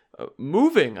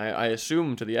 moving, I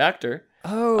assume, to the actor.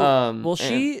 Oh,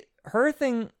 her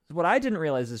thing, what I didn't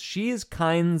realize is she is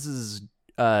Kynes'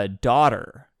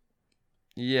 daughter.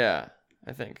 Yeah,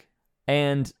 I think.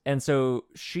 And so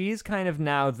she's kind of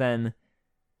now then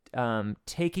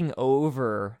taking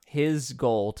over his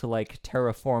goal to, like,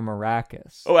 terraform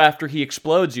Arrakis. Oh, after he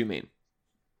explodes, you mean?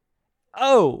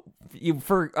 Oh, we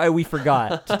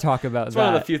forgot to talk about that. It's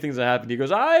one of the few things that happened. He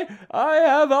goes, I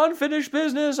have unfinished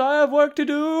business. I have work to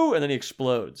do. And then he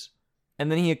explodes.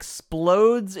 And then he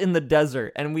explodes in the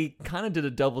desert. And we kind of did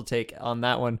a double take on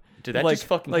that one. Did that just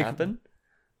fucking happen?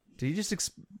 Did he just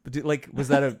did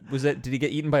he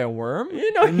get eaten by a worm?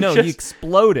 No, he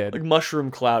exploded. Like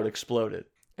mushroom cloud exploded.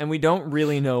 and we don't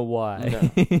really know why.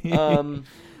 No.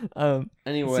 It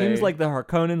Anyway, seems like the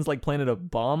Harkonnens like planted a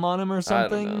bomb on him or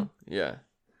something. I don't know.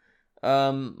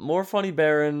 Yeah. More funny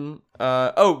Baron.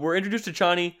 We're introduced to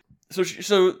Chani.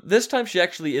 So this time she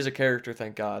actually is a character,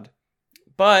 thank God.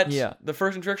 But the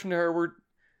first introduction to her,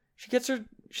 she gets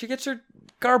her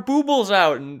garboobles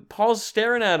out, and Paul's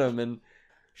staring at him, and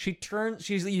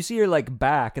you see her like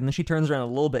back, and then she turns around a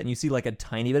little bit, and you see like a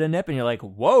tiny bit of nip, and you're like,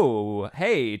 whoa,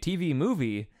 hey, TV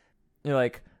movie. You're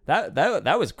like,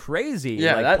 that was crazy.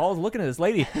 Yeah, like Paul's looking at this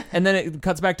lady, and then it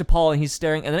cuts back to Paul, and he's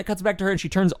staring, and then it cuts back to her, and she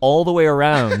turns all the way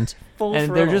around,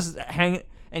 and they're just hanging,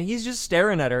 and he's just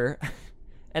staring at her,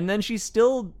 and then she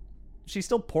still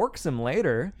porks him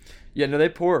later. Yeah, no, they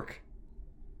pork.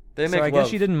 They make so I love. guess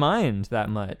she didn't mind that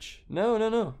much.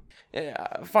 No.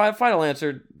 Yeah, final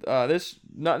answer. This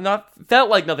not felt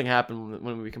like nothing happened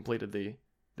when we completed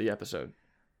the episode.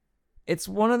 It's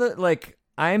one of the like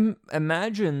I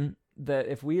imagine that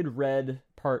if we had read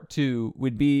part 2,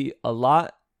 we'd be a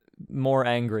lot more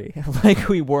angry, like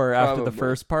we were after the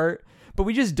first part. But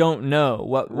we just don't know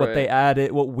what they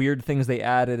added, what weird things they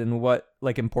added, and what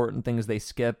like important things they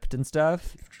skipped and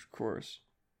stuff. Of course.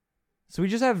 So we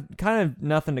just have kind of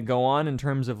nothing to go on in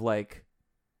terms of like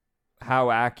how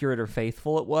accurate or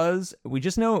faithful it was. We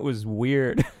just know it was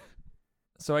weird.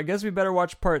 So I guess we better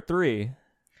watch part 3.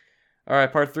 All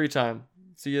right, part 3 time.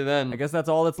 See you then. I guess that's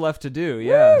all that's left to do.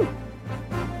 Yeah. Woo!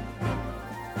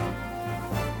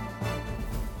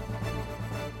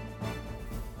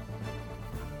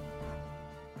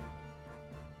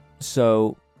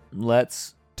 So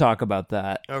let's talk about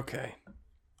that. Okay.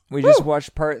 We just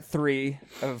watched part 3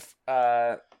 of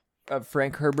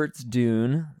Frank Herbert's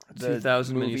Dune, the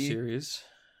 2000 movie. miniseries.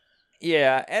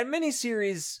 Yeah, and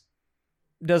miniseries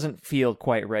doesn't feel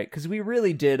quite right because we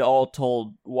really did, all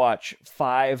told, watch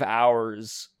 5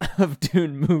 hours of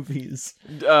Dune movies.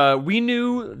 We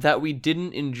knew that we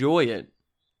didn't enjoy it.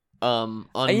 On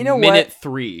minute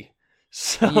 3.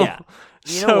 So yeah,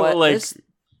 you know what? Like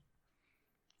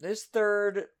this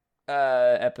third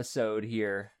episode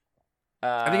here.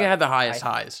 I think I had the highest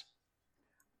highs.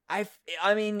 I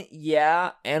mean,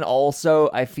 yeah, and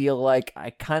also I feel like I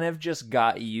kind of just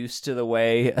got used to the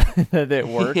way that it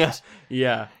worked.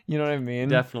 Yeah. You know what I mean?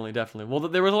 Definitely. Well,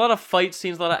 there was a lot of fight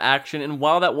scenes, a lot of action, and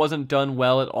while that wasn't done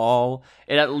well at all,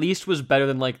 it at least was better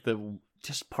than like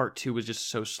just part 2 was just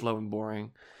so slow and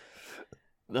boring.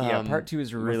 Yeah, part 2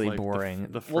 is really like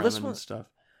boring. The Fremen and stuff.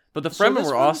 But the Fremen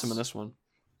were awesome in this one.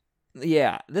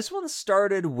 Yeah, this one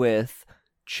started with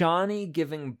Chani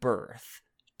giving birth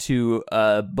to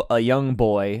a young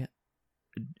boy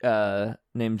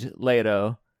named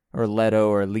Leto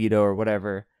or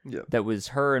whatever. Yep. That was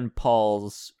her and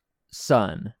Paul's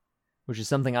son, which is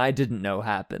something I didn't know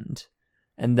happened.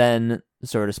 And then,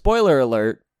 sort of spoiler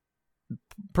alert,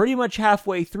 pretty much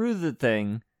halfway through the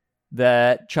thing,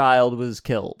 that child was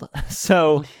killed.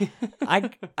 So I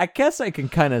guess I can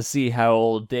kind of see how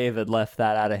old David left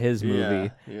that out of his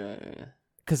movie. Yeah.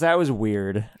 Because that was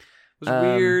weird. It was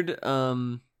weird. It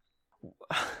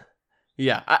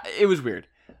was weird.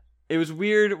 It was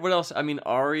weird. What else? I mean,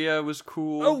 Arya was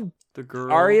cool. Oh, the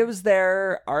girl. Arya was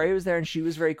there, and she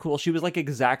was very cool. She was like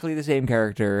exactly the same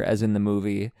character as in the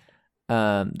movie,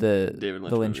 the David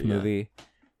Lynch movie.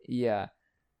 Yeah.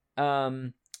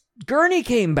 Gurney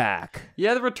came back.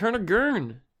 Yeah, the return of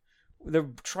Gurn.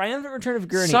 The triumphant return of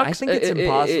Gurney. Sucks. I think it's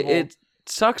impossible. It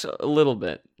sucks a little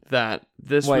bit that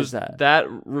this Why was is that? That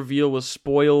reveal was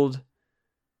spoiled.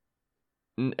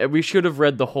 We should have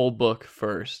read the whole book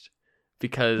first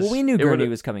because we knew Gurney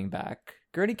was coming back.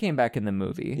 Gurney came back in the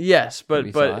movie. Yes, but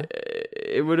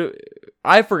it would have.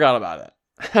 I forgot about it.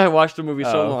 I watched the movie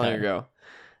so long ago.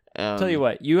 Tell you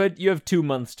what, you have 2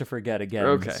 months to forget again.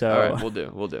 Okay, so. all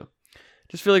right, we'll do.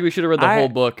 Just feel like we should have read the whole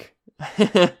book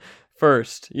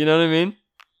first. You know what I mean?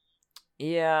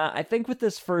 Yeah, I think with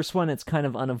this first one, it's kind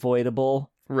of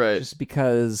unavoidable, right? Just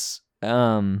because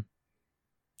you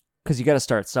got to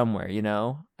start somewhere. You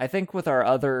know, I think with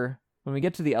when we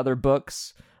get to the other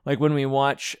books, like when we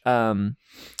watch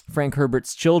Frank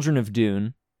Herbert's Children of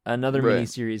Dune, another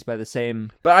miniseries by the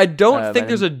same. But I don't think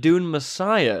there's a Dune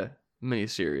Messiah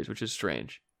miniseries, which is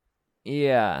strange.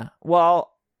 Yeah, well.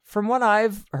 From what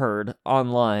I've heard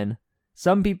online,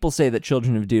 some people say that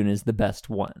Children of Dune is the best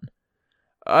one.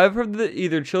 I've heard that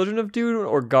either Children of Dune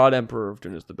or God Emperor of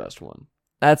Dune is the best one.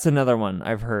 That's another one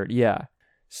I've heard, yeah.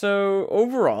 So,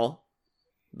 overall,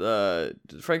 the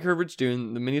Frank Herbert's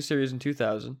Dune, the miniseries in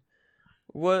 2000,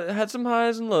 had some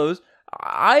highs and lows.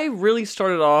 I really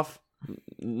started off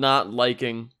not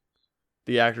liking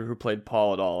the actor who played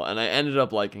Paul at all, and I ended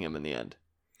up liking him in the end.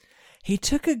 he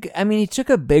took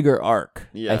a bigger arc,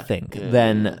 Yeah, I think, yeah,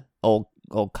 than yeah. old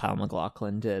Kyle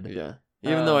MacLachlan did. Yeah.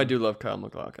 Even though I do love Kyle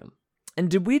MacLachlan. And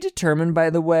did we determine, by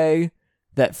the way,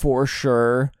 that for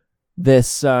sure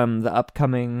this the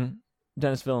upcoming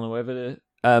Denis Villeneuve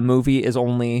movie is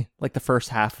only like the first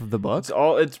half of the book?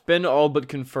 It's been all but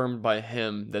confirmed by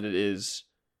him that it is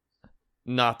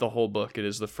not the whole book. It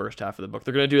is the first half of the book.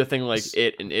 They're gonna do a thing like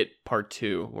It and It Part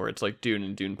 2, where it's like Dune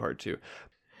and Dune Part 2.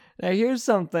 Now, here's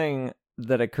something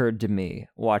that occurred to me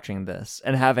watching this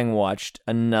and having watched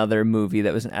another movie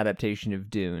that was an adaptation of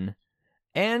Dune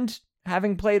and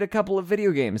having played a couple of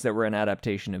video games that were an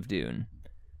adaptation of Dune.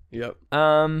 Yep.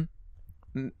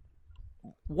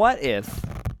 What if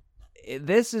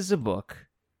this is a book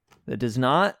that does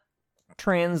not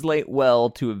translate well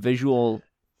to a visual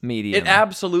medium? It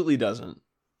absolutely doesn't.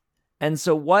 And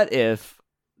so what if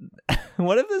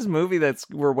this movie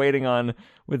we're waiting on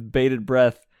with bated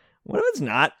breath, what if it's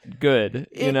not good?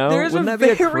 There's Wouldn't a that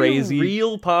be very a crazy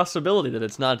real possibility that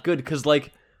it's not good because,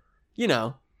 like,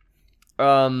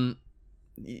 when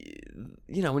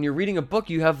you're reading a book,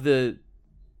 you have the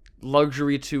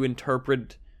luxury to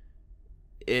interpret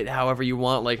it however you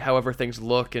want, like however things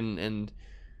look and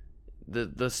the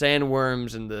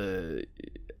sandworms and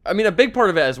a big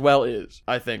part of it as well is,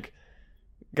 I think,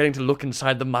 getting to look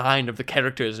inside the mind of the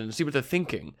characters and see what they're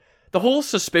thinking. The whole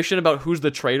suspicion about who's the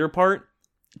traitor part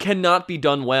cannot be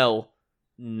done well.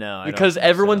 No, because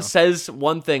everyone says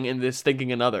one thing and is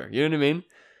thinking another. You know what I mean?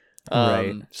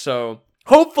 Right. So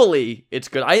hopefully it's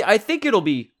good. I think it'll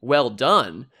be well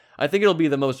done. I think it'll be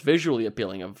the most visually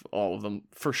appealing of all of them,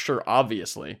 for sure,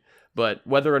 obviously. But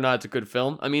whether or not it's a good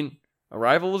film,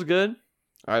 Arrival was good.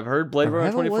 I've heard Blade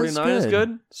Runner 2049 is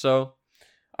good. So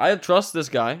I trust this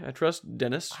guy. I trust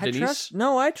Denis. I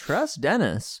trust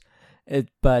Denis.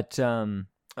 But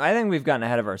I think we've gotten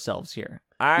ahead of ourselves here.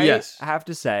 I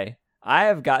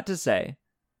have got to say,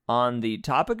 on the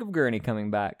topic of Gurney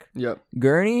coming back, yep,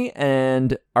 Gurney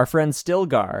and our friend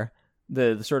Stilgar,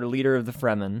 the sort of leader of the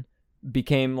Fremen,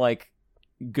 became like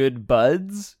good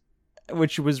buds,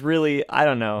 which was really, I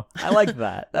don't know. I liked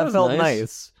that. That felt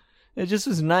nice. It just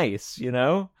was nice,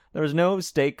 There was no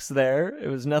stakes there. It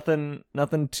was nothing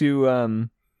too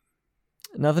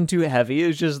heavy. It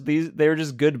was just they were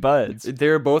just good buds.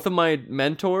 They're both of my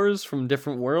mentors from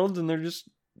different worlds, and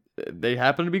they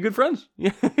happen to be good friends.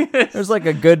 There's like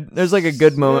a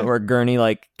good moment where Gurney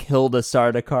like killed a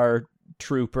Sardaukar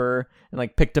trooper and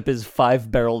like picked up his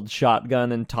 5-barreled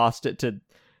shotgun and tossed it to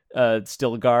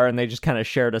Stilgar, and they just kind of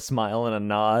shared a smile and a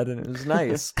nod, and it was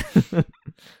nice.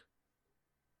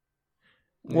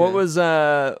 What was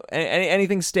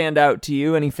anything stand out to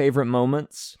you? Any favorite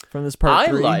moments from this part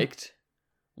 3? I liked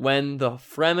when the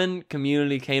Fremen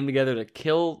community came together to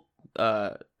kill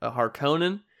a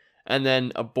Harkonnen, and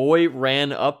then a boy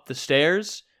ran up the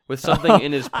stairs with something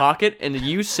in his pocket, and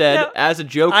you said, as a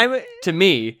joke to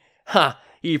me,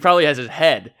 he probably has his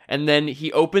head. And then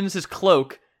he opens his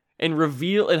cloak and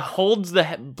holds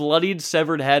the bloodied,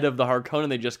 severed head of the Harkonnen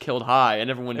they just killed high, and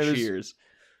everyone cheers.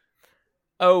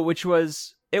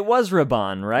 It was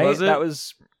Raban, right? Was it?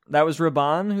 That was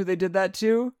Raban who they did that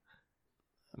to?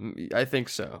 I think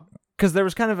so. Because there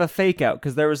was kind of a fake out,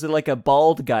 because there was like a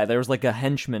bald guy, there was like a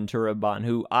henchman to Raban,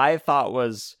 who I thought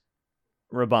was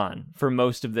Raban for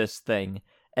most of this thing.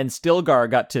 And Stilgar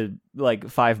got to like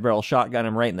 5-barrel shotgun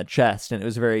him right in the chest, and it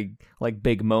was a very like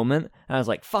big moment. And I was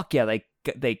like, fuck yeah,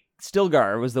 they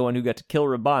Stilgar was the one who got to kill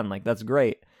Raban, like that's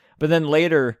great. But then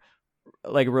later,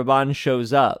 like Raban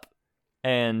shows up,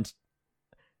 and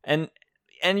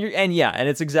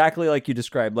it's exactly like you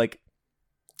described. Like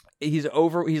he's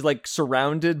like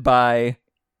surrounded by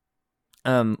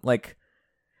like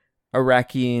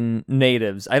Iraqi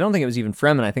natives. I don't think it was even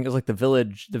Fremen. I think it was like the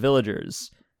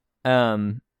villagers.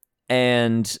 And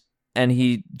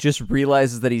he just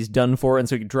realizes that he's done for, and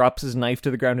so he drops his knife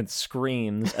to the ground and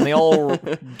screams, and they all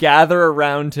gather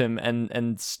around him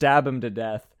and stab him to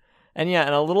death. And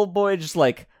a little boy just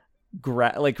like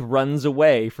runs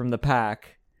away from the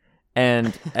pack,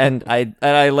 and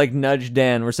I like nudge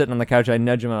Dan. We're sitting on the couch. I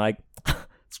nudge him. I'm like,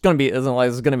 it's gonna be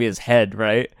his head,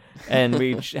 right? And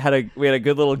we had a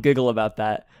good little giggle about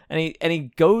that. And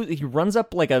he runs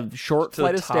up like a short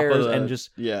flight of stairs and just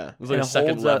it was like a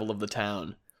second level of the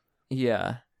town.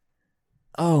 Yeah.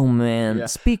 Oh man. Yeah.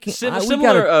 Speaking similar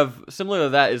to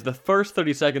that is the first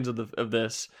 30 seconds of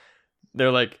this.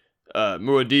 They're like,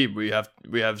 Muad'Dib,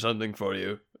 we have something for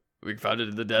you. We found it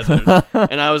in the desert.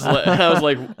 and I was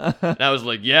like,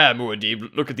 yeah,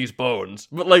 Muad'Dib, look at these bones.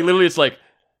 But like literally, it's like,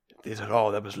 these are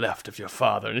all that was left of your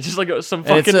father, and it's just like some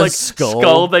fucking like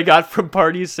skull they got from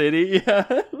Party City.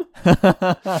 Yeah.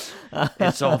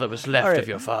 It's all that was left All right. of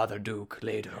your father, Duke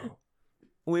Leto.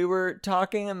 We were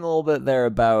talking a little bit there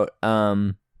about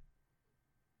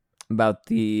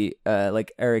the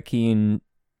like Arakeen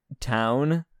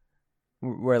town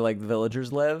where like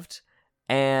villagers lived,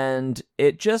 and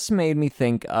it just made me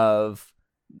think of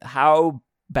how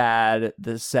bad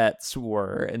the sets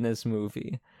were in this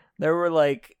movie. There were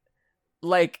like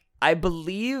I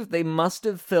believe they must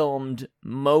have filmed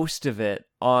most of it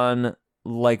on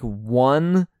like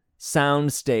one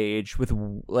sound stage with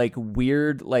like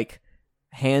weird like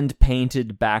hand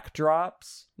painted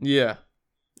backdrops. Yeah,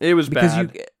 it was Because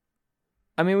bad.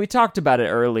 I mean, we talked about it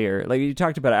earlier. Like, you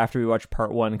talked about it after we watched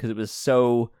part 1 because it was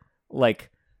so like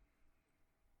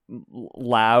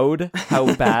loud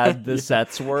how bad the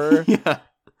sets were. Yeah,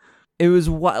 It was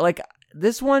like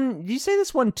this one. Did you say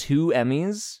this won 2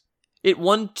 Emmys? it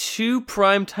won 2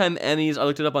 primetime Emmys. I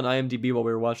looked it up on IMDb while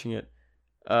we were watching it.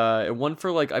 It won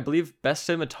for like I believe best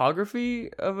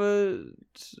cinematography of a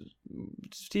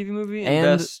TV movie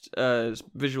and best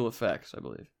visual effects, I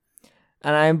believe.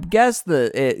 And I guess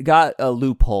that it got a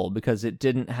loophole because it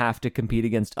didn't have to compete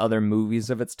against other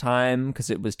movies of its time because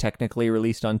it was technically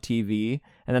released on TV,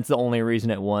 and that's the only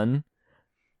reason it won.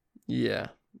 Yeah,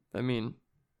 I mean,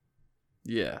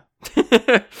 yeah.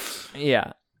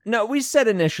 Yeah. No, we said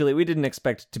initially we didn't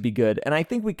expect it to be good, and I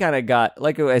think we kind of got,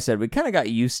 like I said, we kind of got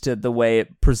used to the way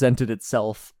it presented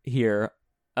itself here,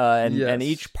 and Yes.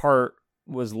 each part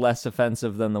was less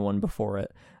offensive than the one before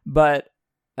it. But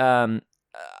I'm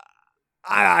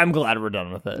glad we're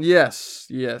done with it. Yes.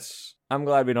 I'm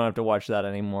glad we don't have to watch that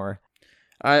anymore.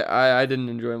 I didn't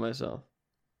enjoy myself.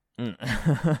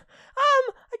 I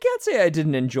can't say I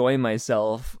didn't enjoy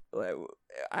myself.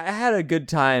 I had a good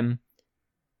time.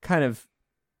 Kind of.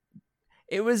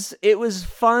 It was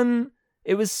fun.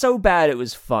 It was so bad it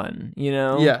was fun, you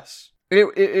know? Yes.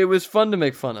 It was fun to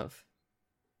make fun of.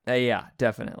 Yeah,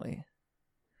 definitely.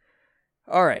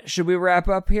 All right, should we wrap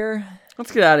up here?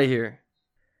 Let's get out of here.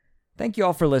 Thank you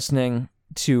all for listening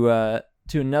to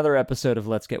another episode of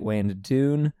Let's Get Way Into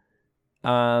Dune.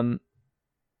 Kind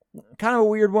of a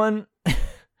weird one.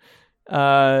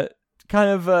 Kind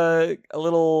of a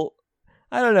little,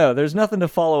 I don't know. There's nothing to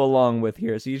follow along with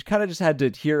here, so you kind of just had to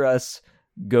hear us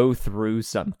go through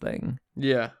something.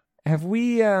 Yeah. Have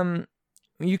we?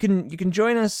 You can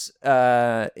join us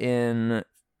in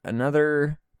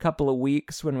another couple of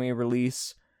weeks when we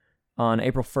release. On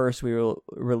April 1st, we will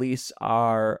release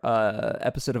our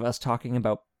episode of us talking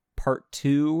about part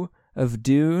 2 of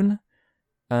Dune.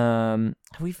 Have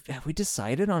we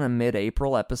decided on a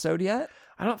mid-April episode yet?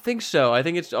 I don't think so. I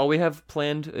think it's all we have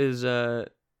planned is in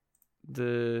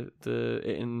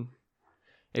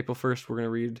April 1st we're gonna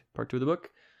read part 2 of the book,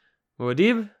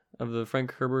 Muad'Dib, of the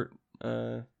Frank Herbert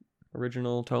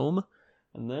original tome,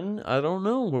 and then I don't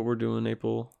know what we're doing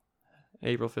April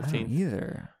 15th. I don't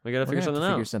either. We gotta figure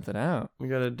something out. We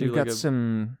gotta do We've like got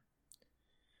some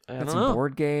I got don't some know.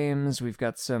 board games. We've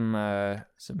got some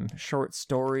short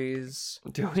stories,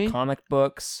 Do we? comic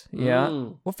books. Yeah,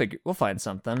 Mm. we'll find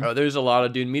something. Oh, there's a lot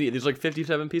of Dune media. There's like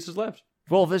 57 pieces left.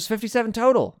 Well, there's 57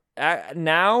 total.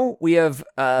 Now we have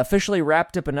officially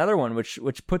wrapped up another one, which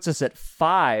puts us at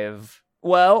 5.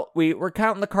 Well, we're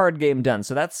counting the card game done,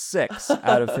 so that's 6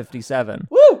 out of 57.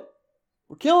 Woo!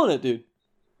 We're killing it, dude.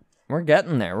 We're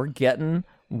getting there. We're getting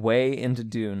way into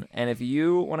Dune. And if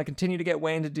you want to continue to get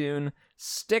way into Dune,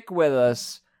 stick with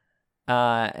us,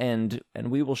 and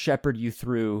we will shepherd you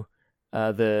through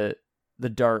the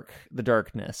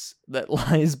darkness that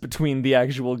lies between the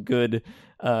actual good,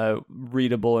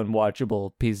 readable and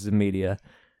watchable pieces of media.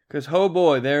 Because, oh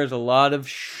boy, there's a lot of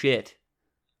shit.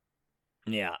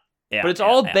 Yeah. But it's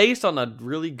all based on a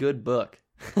really good book.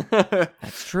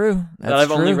 That's true. that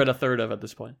I've only read a third of at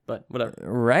this point, but whatever.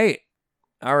 Right.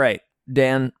 All right,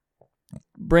 Dan,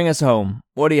 bring us home.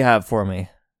 What do you have for me?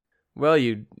 Well,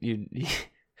 you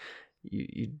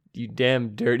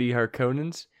damn dirty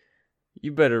Harkonnens.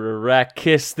 You better rack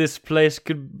kiss this place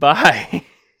goodbye.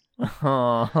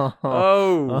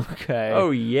 Oh. Okay. Oh,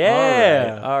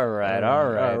 yeah. All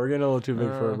right. We're getting a little too big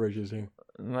for our britches here.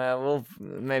 Well,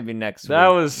 maybe next week. That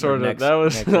was Or an next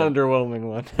underwhelming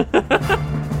one.